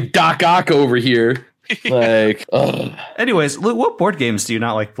 Freaking Doc Ock over here. Like, ugh. Anyways, Lou, what board games do you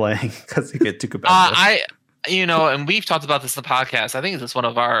not like playing? Because you get too competitive. And we've talked about this in the podcast. I think this is one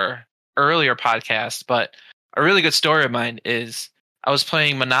of our earlier podcasts, but a really good story of mine is I was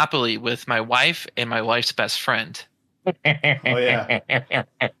playing Monopoly with my wife and my wife's best friend. Oh, yeah.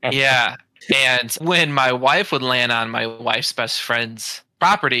 Yeah. And when my wife would land on my wife's best friend's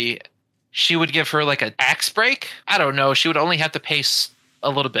property, she would give her like a tax break. I don't know. She would only have to pay a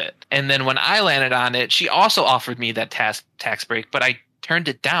little bit. And then when I landed on it, she also offered me that tax break, but I turned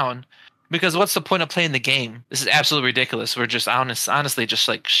it down. Because what's the point of playing the game? This is absolutely ridiculous. We're just honestly just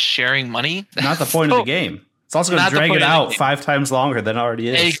like sharing money. Not the point of the game. It's also going to Not the drag point it of the out game. 5 times longer than it already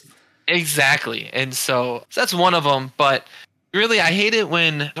is. Exactly. And so that's one of them. But really, I hate it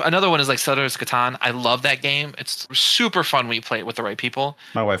when another one is like Settlers Catan. I love that game. It's super fun when you play it with the right people.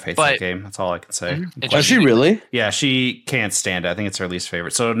 My wife hates But- that game. That's all I can say. It Was just- she really? Yeah, she can't stand it. I think it's her least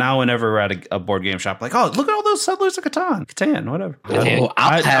favorite. So now whenever we're at a board game shop, like, oh, look at all those Settlers of Catan, whatever. Oh,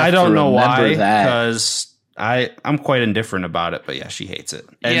 I'll have I don't to know remember why, that. because I'm quite indifferent about it. But yeah, she hates it.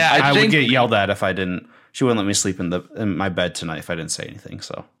 And Yeah, I would think- get yelled at if I didn't. She wouldn't let me sleep in my bed tonight if I didn't say anything.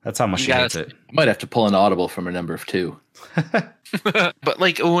 So that's how much You she gotta- hates it. I might have to pull an audible from a number of 2. But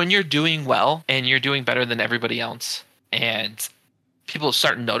like when you're doing well and you're doing better than everybody else, and people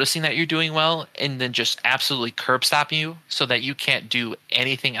start noticing that you're doing well, and then just absolutely curb stop you so that you can't do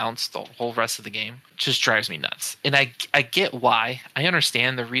anything else the whole rest of the game, just drives me nuts. And I get why. I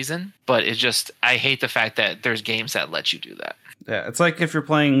understand the reason, but I hate the fact that there's games that let you do that. Yeah, it's like if you're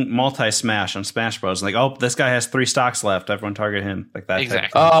playing multi-smash on Smash Bros. Like, oh, this guy has 3 stocks left. Everyone target him. Like that.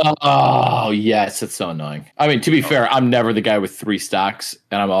 Exactly. Type of Oh, yes, it's so annoying. I mean, to be fair, I'm never the guy with 3 stocks,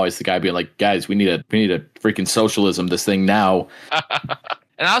 and I'm always the guy being like, guys, we need a freaking socialism this thing now.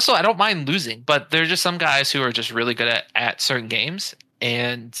 And also, I don't mind losing, but there's just some guys who are just really good at certain games,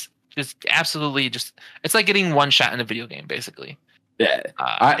 and just absolutely it's like getting one shot in a video game, basically. Yeah.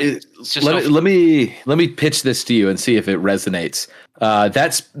 It's just Let me pitch this to you and see if it resonates.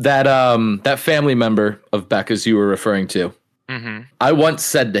 That's that family member of Becca's you were referring to. Mm-hmm. I once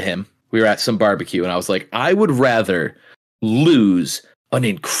said to him, we were at some barbecue, and I was like, I would rather lose an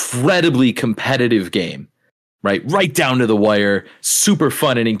incredibly competitive game, right down to the wire, super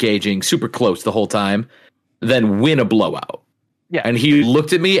fun and engaging, super close the whole time, than win a blowout. Yeah. And he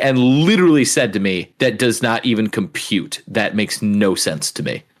looked at me and literally said to me, that does not even compute. That makes no sense to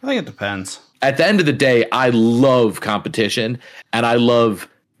me. I think it depends. At the end of the day, I love competition, and I love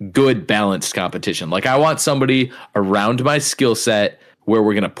good balanced competition. Like, I want somebody around my skill set where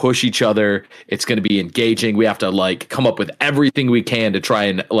we're going to push each other. It's going to be engaging. We have to like come up with everything we can to try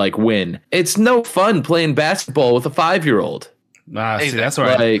and like win. It's no fun playing basketball with a 5-year-old. See, that's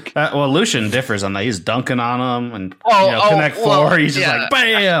where Like- Lucian differs on that. He's dunking on him and connect 4. well, He's just yeah. like,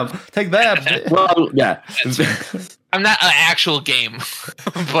 bam, take that. Well, yeah. I'm not an actual game,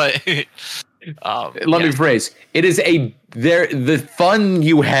 but Let me phrase. It is the fun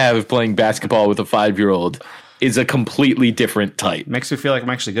you have playing basketball with a 5-year-old is a completely different type. Makes me feel like I'm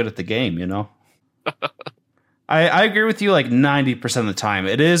actually good at the game, you know? I agree with you like 90% of the time.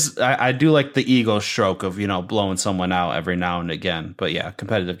 It is, I do like the ego stroke of, blowing someone out every now and again. But yeah,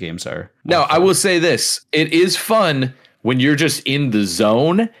 competitive games are. Now, I will say this. It is fun when you're just in the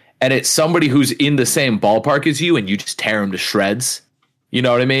zone and it's somebody who's in the same ballpark as you and you just tear them to shreds. You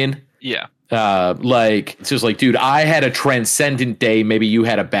know what I mean? yeah. Like, it's just like, dude, I had a transcendent day. Maybe you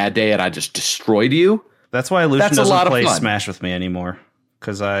had a bad day and I just destroyed you. That's why Lucian That's a doesn't lot of play fun. Smash with me anymore.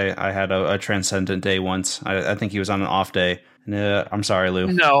 Because I had a transcendent day once. I think he was on an off day. I'm sorry,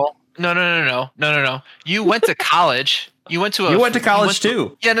 Lou. No. You went to college. You went to college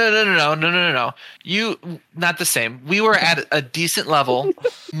too. Yeah, no. You not the same. We were at a decent level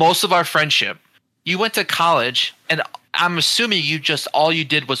most of our friendship. You went to college, and I'm assuming all you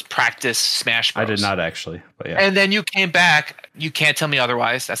did was practice Smash Bros. I did not actually, but yeah. And then you came back. You can't tell me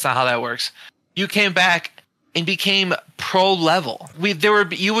otherwise. That's not how that works. You came back and became pro level.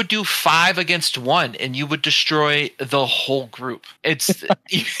 You would do 5 against 1, and you would destroy the whole group. It's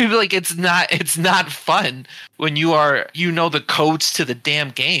like it's not fun when you know the codes to the damn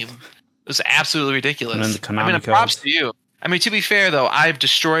game. It was absolutely ridiculous. And then the Konami codes. Props to you. I mean, to be fair though, I've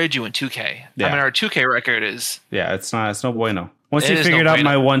destroyed you in 2K. Yeah. I mean, our 2K record is. Yeah, it's no bueno. Once It you is figured no out bueno.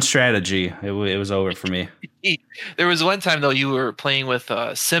 my one strategy, it was over for me. There was one time though you were playing with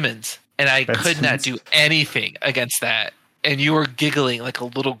Simmons, and I Ben could not Simmons. do anything against that, and you were giggling like a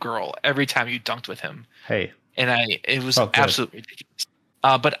little girl every time you dunked with him, Hey, and it was Oh, good. absolutely ridiculous.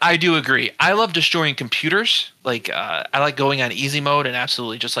 But I do agree. I love destroying computers. Like I like going on easy mode and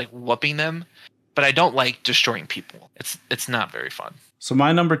absolutely just like whooping them. But I don't like destroying people. It's not very fun. so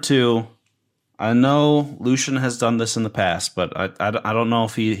my number 2, I know Lucian has done this in the past, but I don't know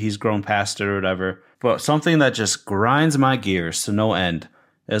if he's grown past it or whatever. But something that just grinds my gears to no end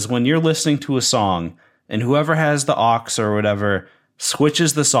is when you're listening to a song and whoever has the aux or whatever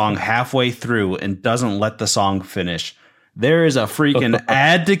switches the song halfway through and doesn't let the song finish. There is a freaking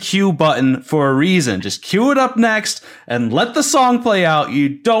add to queue button for a reason. Just queue it up next and let the song play out. You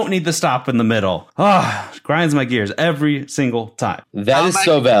don't need to stop in the middle. Grinds my gears every single time. That is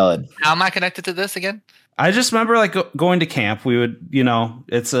so valid. How am I connected to this again? I just remember like going to camp. We would,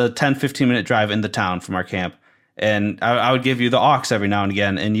 it's a 10, 15-minute drive in the town from our camp. And I would give you the aux every now and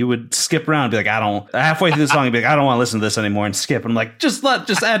again, and you would skip around and be like, halfway through the song, you'd be like, I don't want to listen to this anymore, and skip. I'm like, just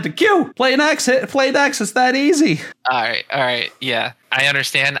add to queue. Play next, play next. It's that easy. All right. Yeah, I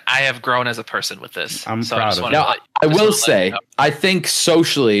understand. I have grown as a person with this. I'm so proud I just of wanted you. to Now, let- I just will wanted to let say, you know. I think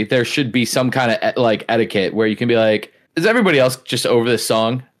socially there should be some kind of like etiquette where you can be like, is everybody else just over this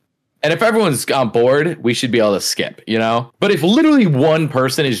song? And if everyone's on board, we should be able to skip, But if literally one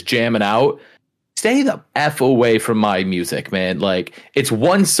person is jamming out, stay the F away from my music, man. Like, it's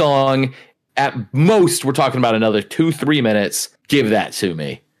one song. At most, we're talking about another 2-3 minutes. Give that to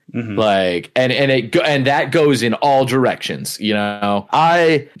me. Mhm. Like, and that goes in all directions,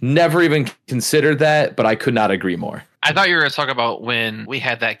 I never even considered that, but I could not agree more. I thought you were going to talk about when we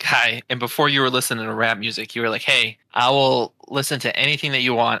had that guy, and before you were listening to rap music, you were like, hey, I will listen to anything that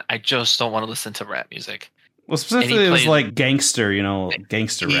you want. I just don't want to listen to rap music. Well, specifically, it was played- like gangster,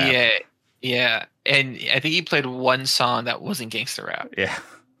 gangster rap. Yeah. And I think he played one song that wasn't gangster rap. Yeah.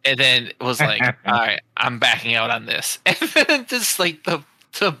 And then it was like, all right, I'm backing out on this. And then just like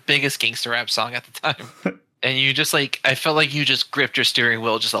the biggest gangster rap song at the time. And you just like, I felt like you just gripped your steering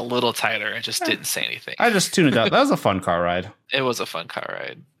wheel just a little tighter and just didn't say anything. I just tuned it out. That was a fun car ride. It was a fun car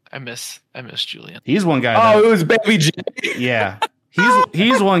ride. I miss Julian. He's one guy. Oh, it was Baby J. Yeah.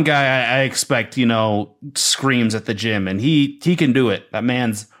 He's one guy I expect, screams at the gym, and he can do it. That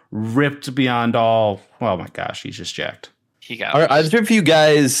man's ripped beyond all. Oh my gosh, he's just jacked. He got Are either of you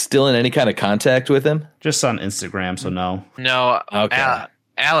guys still in any kind of contact with him? Just on Instagram, so no. no. Okay.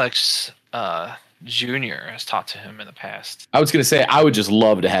 Alex Jr. has talked to him in the past. I was going to say, I would just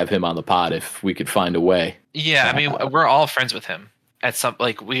love to have him on the pod if we could find a way. Yeah, I mean, we're all friends with him at some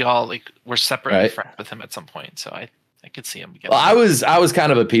we're separately Right. friends with him at some point. So I could see him again. Well, I was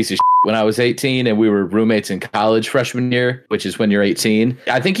kind of a piece of shit when I was 18 and we were roommates in college freshman year, which is when you're 18.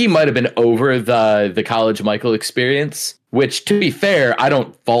 I think he might have been over the college Michael experience, which to be fair, I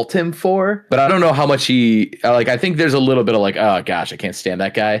don't fault him for, but I don't know how much I think there's a little bit of like, oh gosh, I can't stand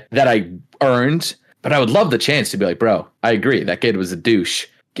that guy that I earned, but I would love the chance to be like, bro, I agree. That kid was a douche.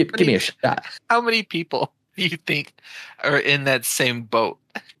 Give me a shot. How many people do you think are in that same boat?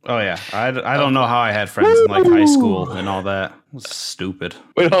 Oh yeah, I don't know how I had friends in like high school and all that. It was stupid.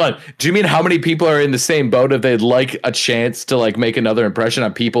 Wait, hold on. Do you mean how many people are in the same boat if they'd like a chance to like make another impression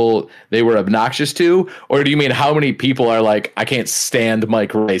on people they were obnoxious to? Or do you mean how many people are like, I can't stand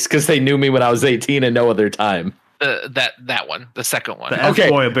Mike Rice because they knew me when I was 18 and no other time? That one, the second one. The Okay,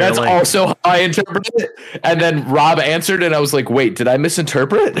 F-boy that's barely. also how I interpreted it. And then Rob answered and I was like, wait, did I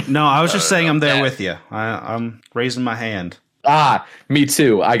misinterpret? No, I was just saying I'm there that- with you. I'm raising my hand. Ah, me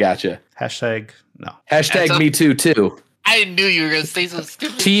too. I gotcha. Hashtag no. Hashtag That's me too. I knew you were going to say some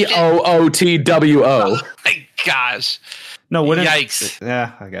stupid TOOTWO. Oh my gosh. No, what? Yikes.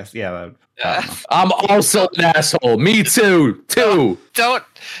 Yeah, I guess. Yeah. I don't know. I'm also an asshole. Me too. Don't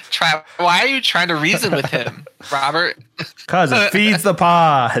try. Why are you trying to reason with him, Robert? Cause it feeds the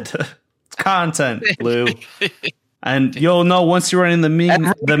pod. It's content, Lou. And you'll know once you're in the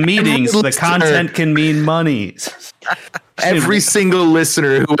meetings, the listener- content can mean money. Every single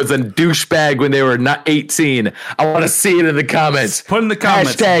listener who was a douchebag when they were not 18, I want to see it in the comments. Put in the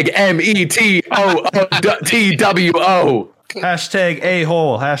comments. Hashtag METOOTWO. Hashtag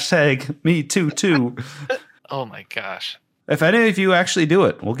a-hole. Hashtag me too. Oh my gosh. If any of you actually do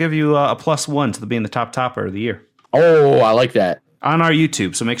it, we'll give you a +1 to being the top topper of the year. Oh, I like that. On our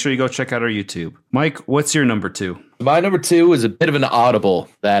YouTube, so make sure you go check out our YouTube. Mike, what's your number 2? My number 2 is a bit of an audible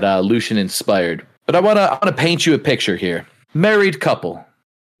that Lucian inspired. But I want to paint you a picture here. Married couple,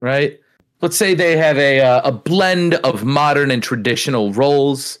 right? Let's say they have a blend of modern and traditional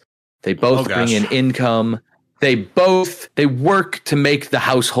roles. They both bring in income. They work to make the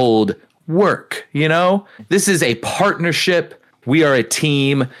household work, you know? This is a partnership. We are a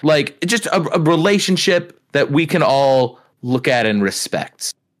team. Like, just a relationship that we can all look at and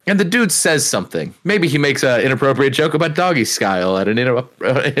respect. And the dude says something. Maybe he makes an inappropriate joke about doggy style at an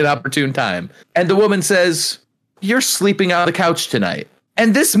inopportune time. And the woman says, "You're sleeping on the couch tonight."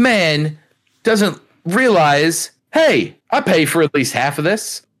 And this man doesn't realize, hey, I pay for at least half of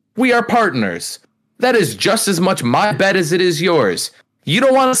this. We are partners. That is just as much my bed as it is yours. You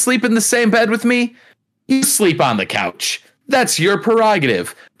don't want to sleep in the same bed with me? You sleep on the couch. That's your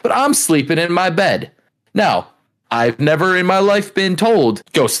prerogative. But I'm sleeping in my bed. Now, I've never in my life been told,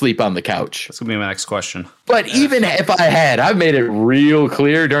 go sleep on the couch. That's going to be my next question. But even if I had, I've made it real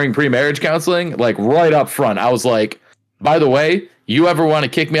clear during pre-marriage counseling, like right up front. I was like, by the way, you ever want to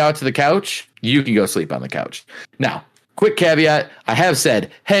kick me out to the couch? You can go sleep on the couch. Now, quick caveat. I have said,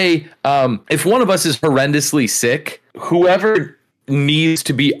 hey, if one of us is horrendously sick, whoever needs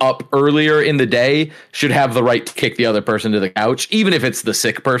to be up earlier in the day should have the right to kick the other person to the couch, even if it's the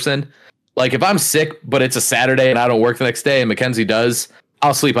sick person. Like, if I'm sick, but it's a Saturday and I don't work the next day and Mackenzie does,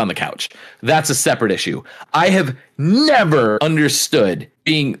 I'll sleep on the couch. That's a separate issue. I have never understood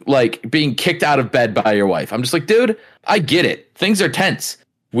being kicked out of bed by your wife. I'm just like, dude, I get it. Things are tense.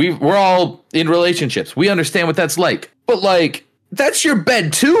 We're all in relationships. We understand what that's like. But, like, that's your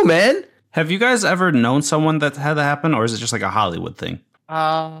bed too, man. Have you guys ever known someone that had that happen, or is it just like a Hollywood thing?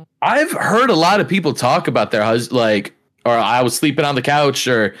 I've heard a lot of people talk about their husband, like, or I was sleeping on the couch,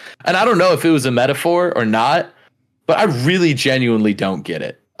 and I don't know if it was a metaphor or not, but I really genuinely don't get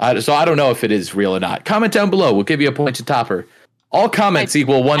it. So I don't know if it is real or not. Comment down below. We'll give you a point to topper. All comments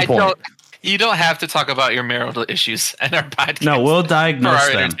equal 1 point. You don't have to talk about your marital issues in our podcast. No, we'll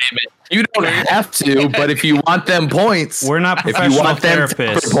diagnose them. You don't have to, but if you want them points, we're not professional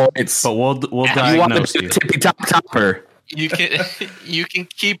therapists, points, but we'll diagnose you. Tippy top topper. You can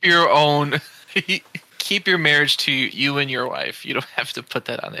keep your own. Keep your marriage to you and your wife. You don't have to put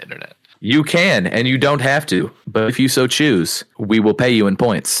that on the internet. You can, and you don't have to. But if you so choose, we will pay you in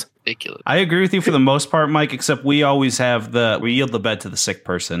points. Ridiculous. I agree with you for the most part, Mike, except we always have we yield the bed to the sick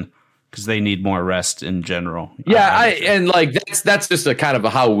person because they need more rest in general. Yeah, that's just a kind of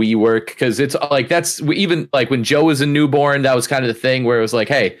how we work, because it's like even like when Joe was a newborn, that was kind of the thing where it was like,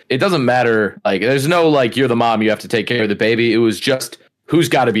 hey, it doesn't matter. Like, there's no like you're the mom, you have to take care of the baby. It was just who's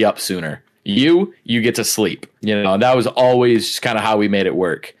got to be up sooner. You get to sleep, and that was always just kind of how we made it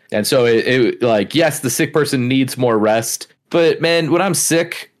work. And so it like, yes, the sick person needs more rest, but man, when I'm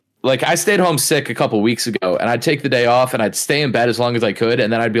sick, like I stayed home sick a couple weeks ago and I'd take the day off and I'd stay in bed as long as I could.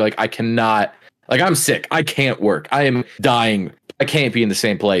 And then I'd be like, I cannot, like, I'm sick. I can't work. I am dying. I can't be in the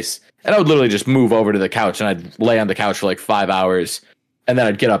same place. And I would literally just move over to the couch and I'd lay on the couch for like 5 hours and then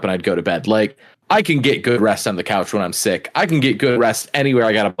I'd get up and I'd go to bed. Like, I can get good rest on the couch when I'm sick. I can get good rest anywhere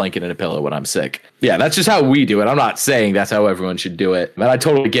I got a blanket and a pillow when I'm sick. Yeah, that's just how we do it. I'm not saying that's how everyone should do it. But I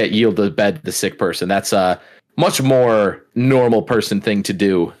totally get yield the bed to the sick person. That's a much more normal person thing to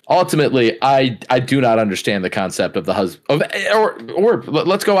do. Ultimately, I do not understand the concept of the husband. Or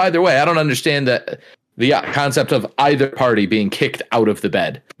let's go either way. I don't understand the concept of either party being kicked out of the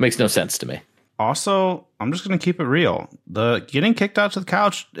bed. Makes no sense to me. Also, I'm just going to keep it real. The getting kicked out to the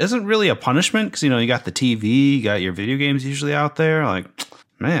couch isn't really a punishment because, you got the TV, you got your video games usually out there. Like,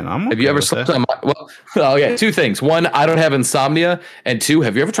 man, I'm okay. Have you ever slept on my... Well, okay, 2 things. 1, I don't have insomnia. And 2,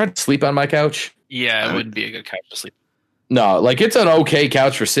 have you ever tried to sleep on my couch? Yeah, it wouldn't be a good couch to sleep. No, like, it's an okay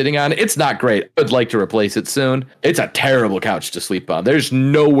couch for sitting on. It's not great. I'd like to replace it soon. It's a terrible couch to sleep on. There's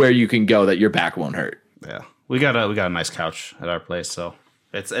nowhere you can go that your back won't hurt. Yeah, we got a nice couch at our place, so...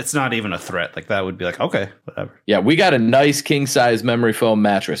 It's not even a threat. Like, that would be like, okay, whatever. Yeah, we got a nice king size memory foam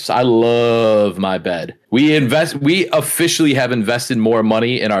mattress. I love my bed. We officially have invested more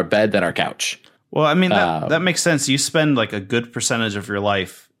money in our bed than our couch. Well, I mean, that makes sense. You spend like a good percentage of your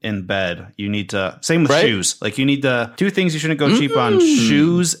life in bed. You need to, same with shoes. Like, you need to, 2 things you shouldn't go cheap on: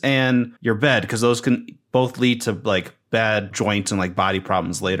 shoes and your bed, because those can both lead to like bad joints and like body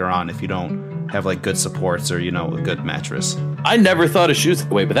problems later on if you don't have like good supports or, you know, a good mattress. I never thought of shoes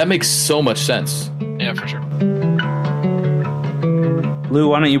that way, but that makes so much sense. Yeah, for sure. Lou,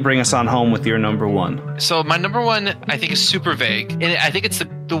 why don't you bring us on home with your number one? So my number one, I think, is super vague. And I think it's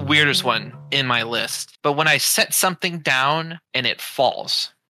the weirdest one in my list. But when I set something down and it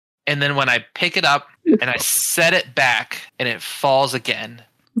falls, and then when I pick it up and I set it back and it falls again,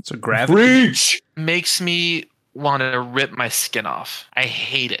 It's a gravity. Reach! makes me want to rip my skin off. I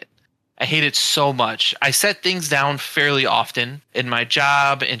hate it. I hate it so much. I set things down fairly often in my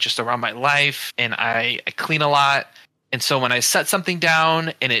job and just around my life, and I clean a lot. And so when I set something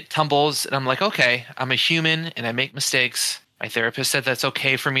down and it tumbles, and I'm like, okay, I'm a human and I make mistakes. My therapist said that's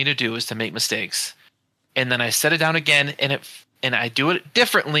okay for me to do, is to make mistakes. And then I set it down again, and I do it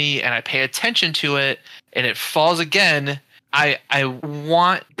differently, and I pay attention to it, and it falls again. I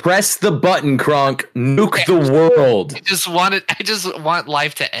want Press the button, Kronk. Nuke the world. I just want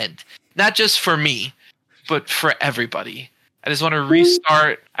life to end. Not just for me, but for everybody. I just want to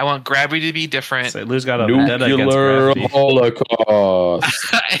restart. I want gravity to be different. So Lou's got a vendetta against Nuclear gravity. holocaust.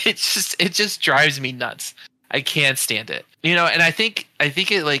 It just drives me nuts. I can't stand it. You know, and I think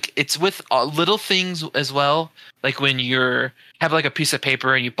it, like, it's with little things as well. Like when you're have like a piece of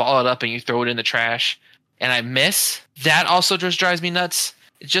paper and you ball it up and you throw it in the trash, and I miss, that also just drives me nuts.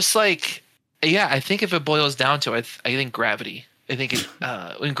 It's just like, yeah, I think if it boils down to it, I think gravity. I think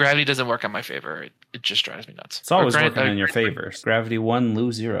when gravity doesn't work in my favor, it just drives me nuts. It's always working in your favor. Gravity 1,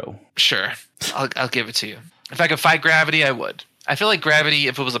 Lou 0. Sure, I'll give it to you. If I could fight gravity, I would. I feel like gravity,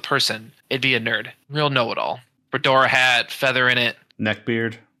 if it was a person, it'd be a nerd, real know-it-all. Fedora hat, feather in it,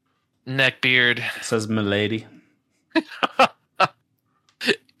 Neckbeard. Says milady.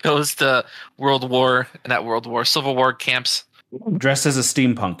 Goes to Civil War camps. Dressed as a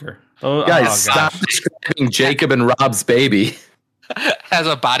steampunker. Oh, Guys, oh, stop gosh. describing Jacob and Rob's baby. Has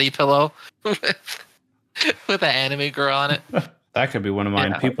a body pillow with an anime girl on it. That could be one of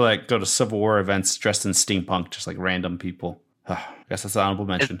mine. Yeah. People that go to Civil War events dressed in steampunk, just like random people. I guess that's an honorable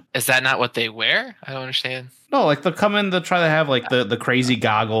mention. Is that not what they wear? I don't understand. No, like they'll come in, they'll try to have like the crazy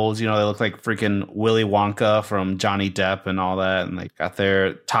goggles, you know, they look like freaking Willy Wonka from Johnny Depp and all that, and they got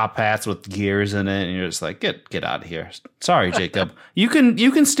their top hats with gears in it, and you're just like, get out of here. Sorry, Jacob. You can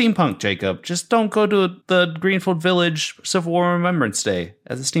steampunk, Jacob. Just don't go to the Greenfield Village Civil War Remembrance Day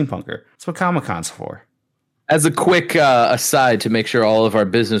as a steampunker. That's what Comic-Con's for. As a quick aside to make sure all of our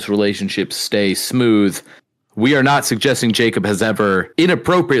business relationships stay smooth, we are not suggesting Jacob has ever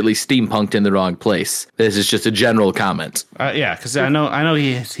inappropriately steampunked in the wrong place. This is just a general comment. Yeah, because I know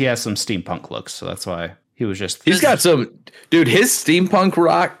he has some steampunk looks, so that's why he was just. He's got some, dude. His steampunk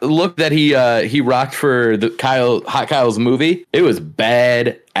rock look that he rocked for the Hot Kyle's movie. It was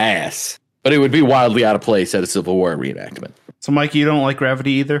bad ass, but it would be wildly out of place at a Civil War reenactment. So, Mike, you don't like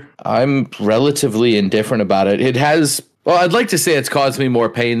Gravity either? I'm relatively indifferent about it. It has. Well, I'd like to say it's caused me more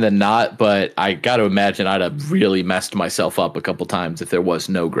pain than not, but I got to imagine I'd have really messed myself up a couple times if there was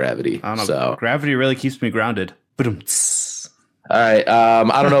no gravity. I don't know. So, Gravity really keeps me grounded. all right.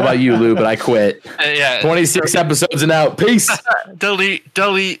 I don't know about you, Lou, but I quit. Yeah. 26 episodes and out. Peace.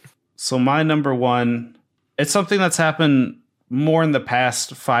 Delete. So my number one, it's something that's happened more in the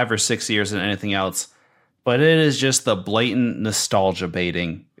past 5 or 6 years than anything else, but it is just the blatant nostalgia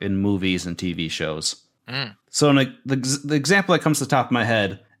baiting in movies and TV shows. So the example that comes to the top of my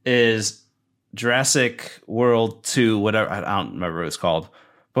head is Jurassic World 2, whatever, I don't remember what it's called,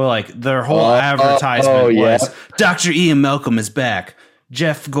 but like their whole advertisement was Dr. Ian Malcolm is back.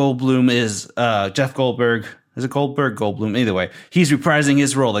 Jeff Goldblum is Jeff Goldberg. Is it Goldberg? Goldblum. Either way, he's reprising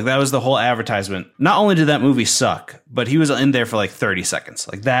his role. Like that was the whole advertisement. Not only did that movie suck, but he was in there for like 30 seconds.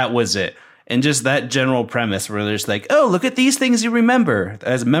 Like that was it. And just that general premise where they're just like, oh, look at these things you remember,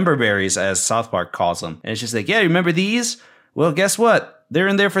 as member berries, as South Park calls them. And it's just like, yeah, you remember these? Well, guess what? They're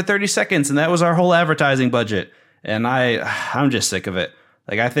in there for 30 seconds, and that was our whole advertising budget. And I'm just sick of it.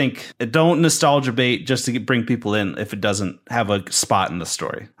 Like, I think don't nostalgia bait just to bring people in if it doesn't have a spot in the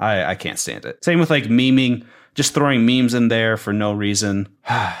story. I can't stand it. Same with like memeing, just throwing memes in there for no reason.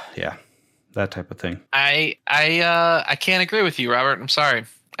 Yeah, that type of thing. I can't agree with you, Robert. I'm sorry.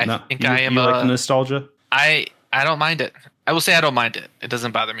 I think I am you like the nostalgia? I don't mind it. I will say I don't mind it. It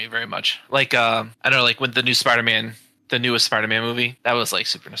doesn't bother me very much. Like I don't know, like with the newest Spider-Man movie, that was like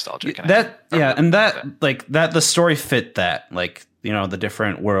super nostalgic. The story fit that, like, you know, the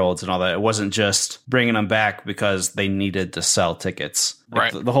different worlds and all that. It wasn't just bringing them back because they needed to sell tickets.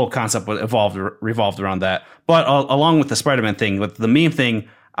 Like, right. The whole concept revolved around that. But along with the Spider-Man thing, with the meme thing,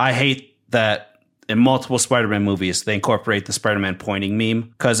 I hate that in multiple Spider-Man movies, they incorporate the Spider-Man pointing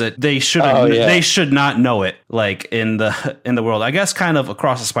meme because they should not know it. Like in the world, I guess, kind of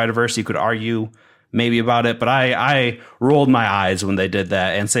across the Spider-Verse, you could argue maybe about it, but I rolled my eyes when they did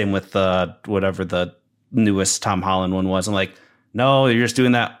that, and same with whatever the newest Tom Holland one was. I'm like, no, you're just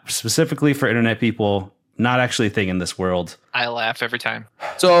doing that specifically for internet people, not actually a thing in this world. I laugh every time.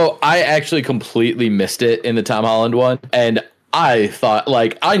 So I actually completely missed it in the Tom Holland one, and I thought,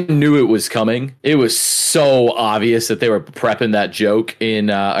 like, I knew it was coming. It was so obvious that they were prepping that joke in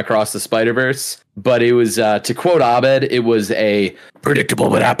Across the Spider-Verse. But it was, to quote Abed, it was a predictable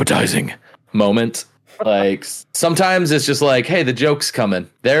but appetizing moment. Like, sometimes it's just like, hey, the joke's coming.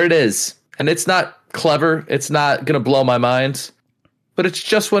 There it is. And it's not clever. It's not going to blow my mind. But it's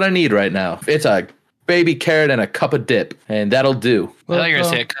just what I need right now. It's a baby carrot and a cup of dip, and that'll do. I thought you were going to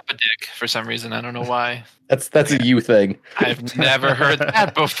say a cup of dick for some reason. I don't know why. That's a you thing. I've never heard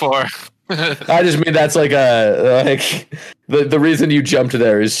that before. I just mean that's like the reason you jumped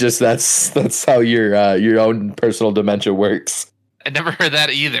there is just that's how your own personal dementia works. I never heard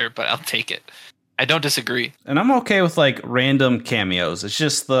that either, but I'll take it. I don't disagree. And I'm okay with like random cameos. It's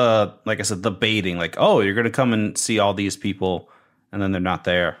just like I said, the baiting. Like, oh, you're going to come and see all these people, and then they're not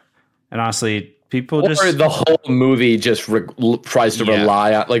there. And honestly, people just... Or the whole movie just tries to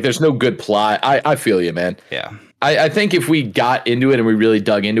rely on... Like, there's no good plot. I feel you, man. Yeah. I think if we got into it and we really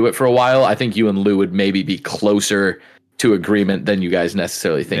dug into it for a while, I think you and Lou would maybe be closer to agreement than you guys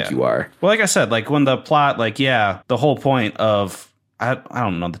necessarily think you are. Well, like I said, like when the plot, like, the whole point of... I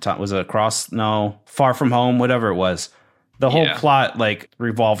don't know the time. Was it Across? No. Far From Home, whatever it was. The whole plot, like,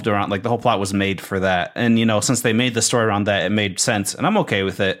 revolved around... Like, the whole plot was made for that. And, since they made the story around that, it made sense. And I'm okay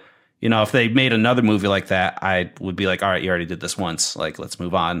with it. If they made another movie like that, I would be like, all right, you already did this once. Like, let's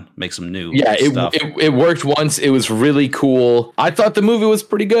move on, make some new stuff. It worked once. It was really cool. I thought the movie was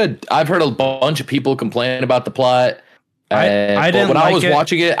pretty good. I've heard a bunch of people complain about the plot. I didn't when like I was it.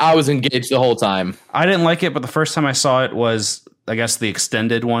 watching it, I was engaged the whole time. I didn't like it, but the first time I saw it was, I guess, the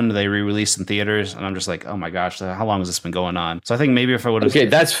extended one they re-released in theaters, and I'm just like, oh my gosh, how long has this been going on? So I think maybe if I would have... Okay,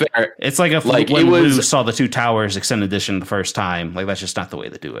 that's fair. It's like if when Lou saw the Two Towers extended edition the first time, like, that's just not the way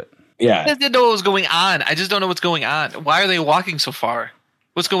to do it. Yeah. I didn't know what was going on. I just don't know what's going on. Why are they walking so far?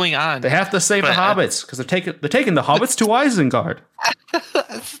 What's going on? They have to save the hobbits because they're taking the hobbits to Isengard.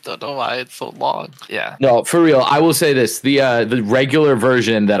 I just don't know why it's so long. Yeah. No, for real. I will say this: the regular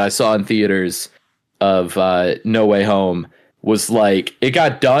version that I saw in theaters of No Way Home was like, it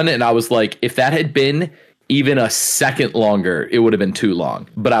got done, and I was like, if that had been even a second longer, it would have been too long.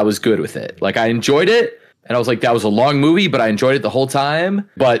 But I was good with it. Like, I enjoyed it. And I was like, that was a long movie, but I enjoyed it the whole time.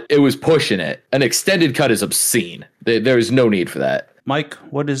 But it was pushing it. An extended cut is obscene. There is no need for that. Mike,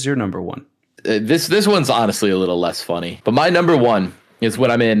 what is your number one? This one's honestly a little less funny. But my number one is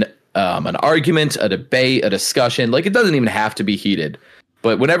when I'm in an argument, a debate, a discussion. Like, it doesn't even have to be heated.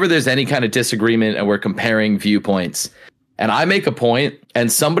 But whenever there's any kind of disagreement and we're comparing viewpoints, and I make a point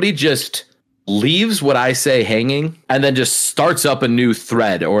and somebody just leaves what I say hanging and then just starts up a new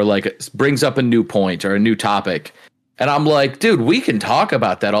thread or like brings up a new point or a new topic. And I'm like, dude, we can talk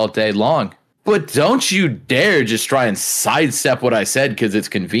about that all day long, but don't you dare just try and sidestep what I said because it's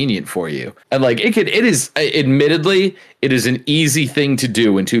convenient for you. And like, admittedly, it is an easy thing to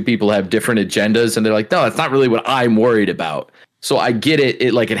do when two people have different agendas and they're like, no, that's not really what I'm worried about. So I get it.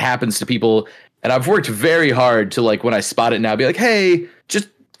 It happens to people. And I've worked very hard to, like, when I spot it now, be like, hey, just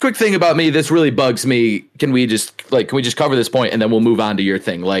quick thing about me, this really bugs me. Can we just cover this point and then we'll move on to your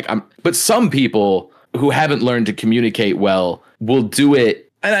thing? But some people who haven't learned to communicate well will do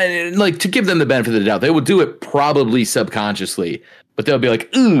it, and to give them the benefit of the doubt, they will do it probably subconsciously, but they'll be like,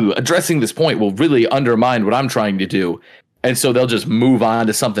 ooh, addressing this point will really undermine what I'm trying to do. And so they'll just move on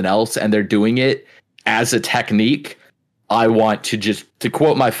to something else, and they're doing it as a technique. I want to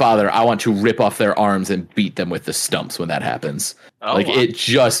quote my father, I want to rip off their arms and beat them with the stumps when that happens. Oh, It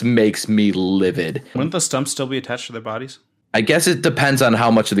just makes me livid. Wouldn't the stumps still be attached to their bodies? I guess it depends on how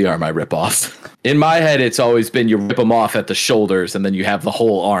much of the arm I rip off. In my head, it's always been you rip them off at the shoulders and then you have the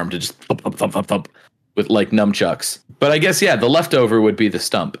whole arm to just thump with like nunchucks. But I guess, the leftover would be the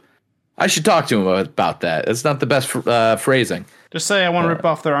stump. I should talk to him about that. It's not the best phrasing. Just say I want to rip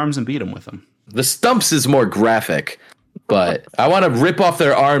off their arms and beat them with them. The stumps is more graphic. But I want to rip off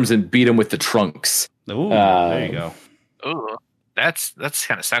their arms and beat them with the trunks. Ooh, there you go. Ooh, that's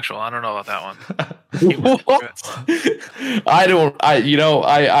kind of sexual. I don't know about that one.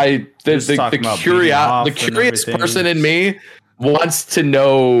 The curious person in me wants to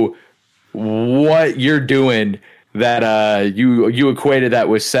know what you're doing that you equated that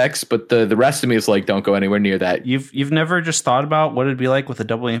with sex, but the rest of me is like, don't go anywhere near that. You've never just thought about what it'd be like with a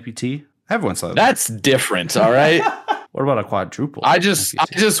double amputee? Everyone saw that. That's different, all right? What about a quadruple? I just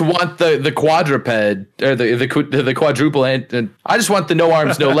want the quadruped or the quadruple and I just want the no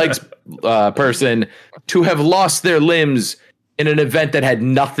arms, no legs person to have lost their limbs in an event that had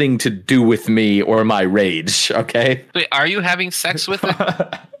nothing to do with me or my rage. Okay. Wait, are you having sex with it?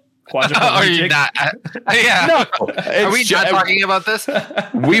 Quadriplegic? Are you not? Yeah. No, Are we not talking about this?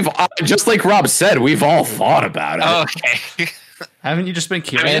 We've just like Rob said, we've all thought about it. Okay. Haven't you just been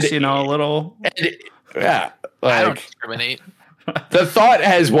curious? And- a little. Yeah, I don't like discriminate. the thought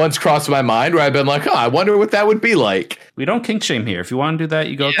has once crossed my mind where I've been like, oh, I wonder what that would be like. We don't kink shame here. If you want to do that,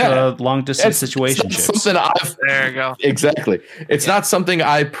 you go Yeah. to long distance It's situationships. not something I've There you go. exactly. It's not something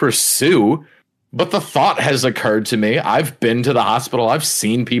I pursue, but the thought has occurred to me. I've been to the hospital. I've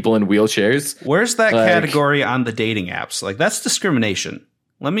seen people in wheelchairs. Where's that Like- category on the dating apps? Like that's discrimination.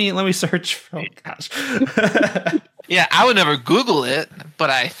 Let me search. Oh gosh. Yeah, I would never Google it, but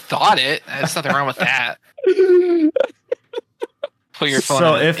I thought it. There's nothing wrong with that. Put your phone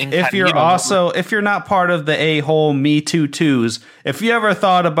So in if incognito mode. you're not part of the a-hole Me Too twos, if you ever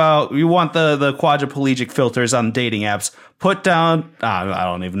thought about you want the quadriplegic filters on dating apps, put down I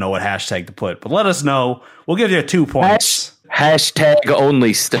don't even know what hashtag to put, but let us know. We'll give you 2 points. Hashtag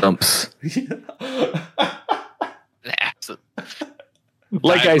only stumps.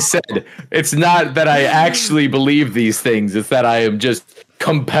 Like I said, it's not that I actually believe these things. It's that I am just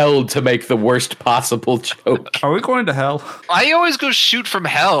compelled to make the worst possible joke. Are we going to hell? Why you always go shoot from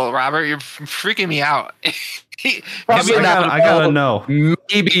hell, Robert? You're freaking me out. Probably I gotta know.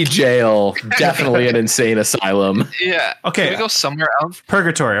 Maybe jail. Definitely an insane asylum. Yeah. Okay. Can we go somewhere else?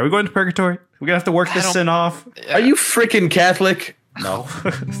 Purgatory. Are we going to purgatory? We're gonna have to work this don't- sin off. Yeah. Are you freaking Catholic? No.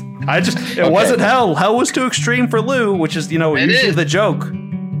 It wasn't hell. Hell was too extreme for Lou, which is, It usually is. the joke.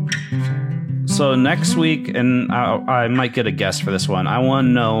 So next week, and I might get a guess for this one, I want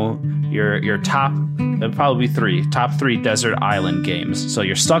to know your top, it'll probably be top 3 desert island games. So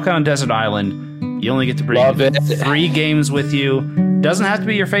you're stuck on a desert island. You only get to bring Love it. 3 games with you. Doesn't have to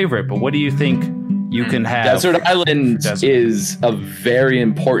be your favorite, but what do you think you can have? Desert Island Desert. is a very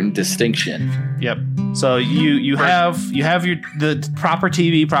important distinction. Yep. So you have the proper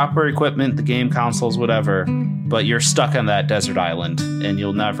TV, proper equipment, the game consoles, whatever, but you're stuck on that desert island and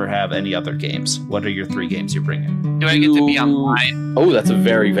you'll never have any other games. What are your 3 games you're bringing? Do I get to be online? Oh, that's a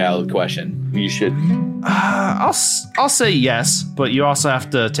very valid question. You should. I'll say yes, but you also have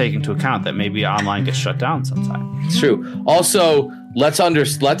to take into account that maybe online gets shut down sometime. It's true. Also, let's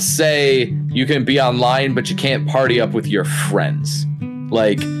say you can be online, but you can't party up with your friends.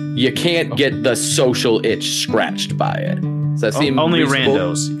 Like, you can't get the social itch scratched by it. Does that seem Only reasonable?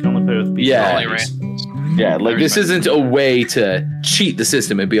 randos. You can only play with people. Yeah. Only randos. Yeah, like this isn't a way to cheat the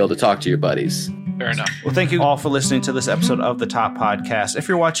system and be able to talk to your buddies. Fair enough. Well, thank you all for listening to this episode of the Top Podcast. If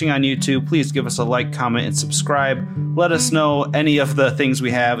you're watching on YouTube, please give us a like, comment, and subscribe. Let us know any of the things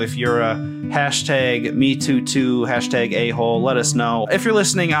we have. If you're a hashtag MeToo2, hashtag a-hole, let us know. If you're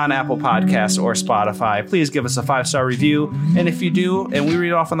listening on Apple Podcasts or Spotify, please give us a 5-star review. And if you do, and we read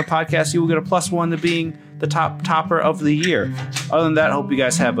it off on the podcast, you will get a +1 to being the topper of the year. Other than that, hope you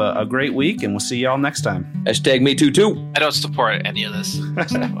guys have a great week, and we'll see y'all next time. Hashtag me too. I don't support any of this.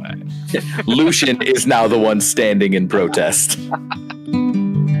 Lucian is now the one standing in protest.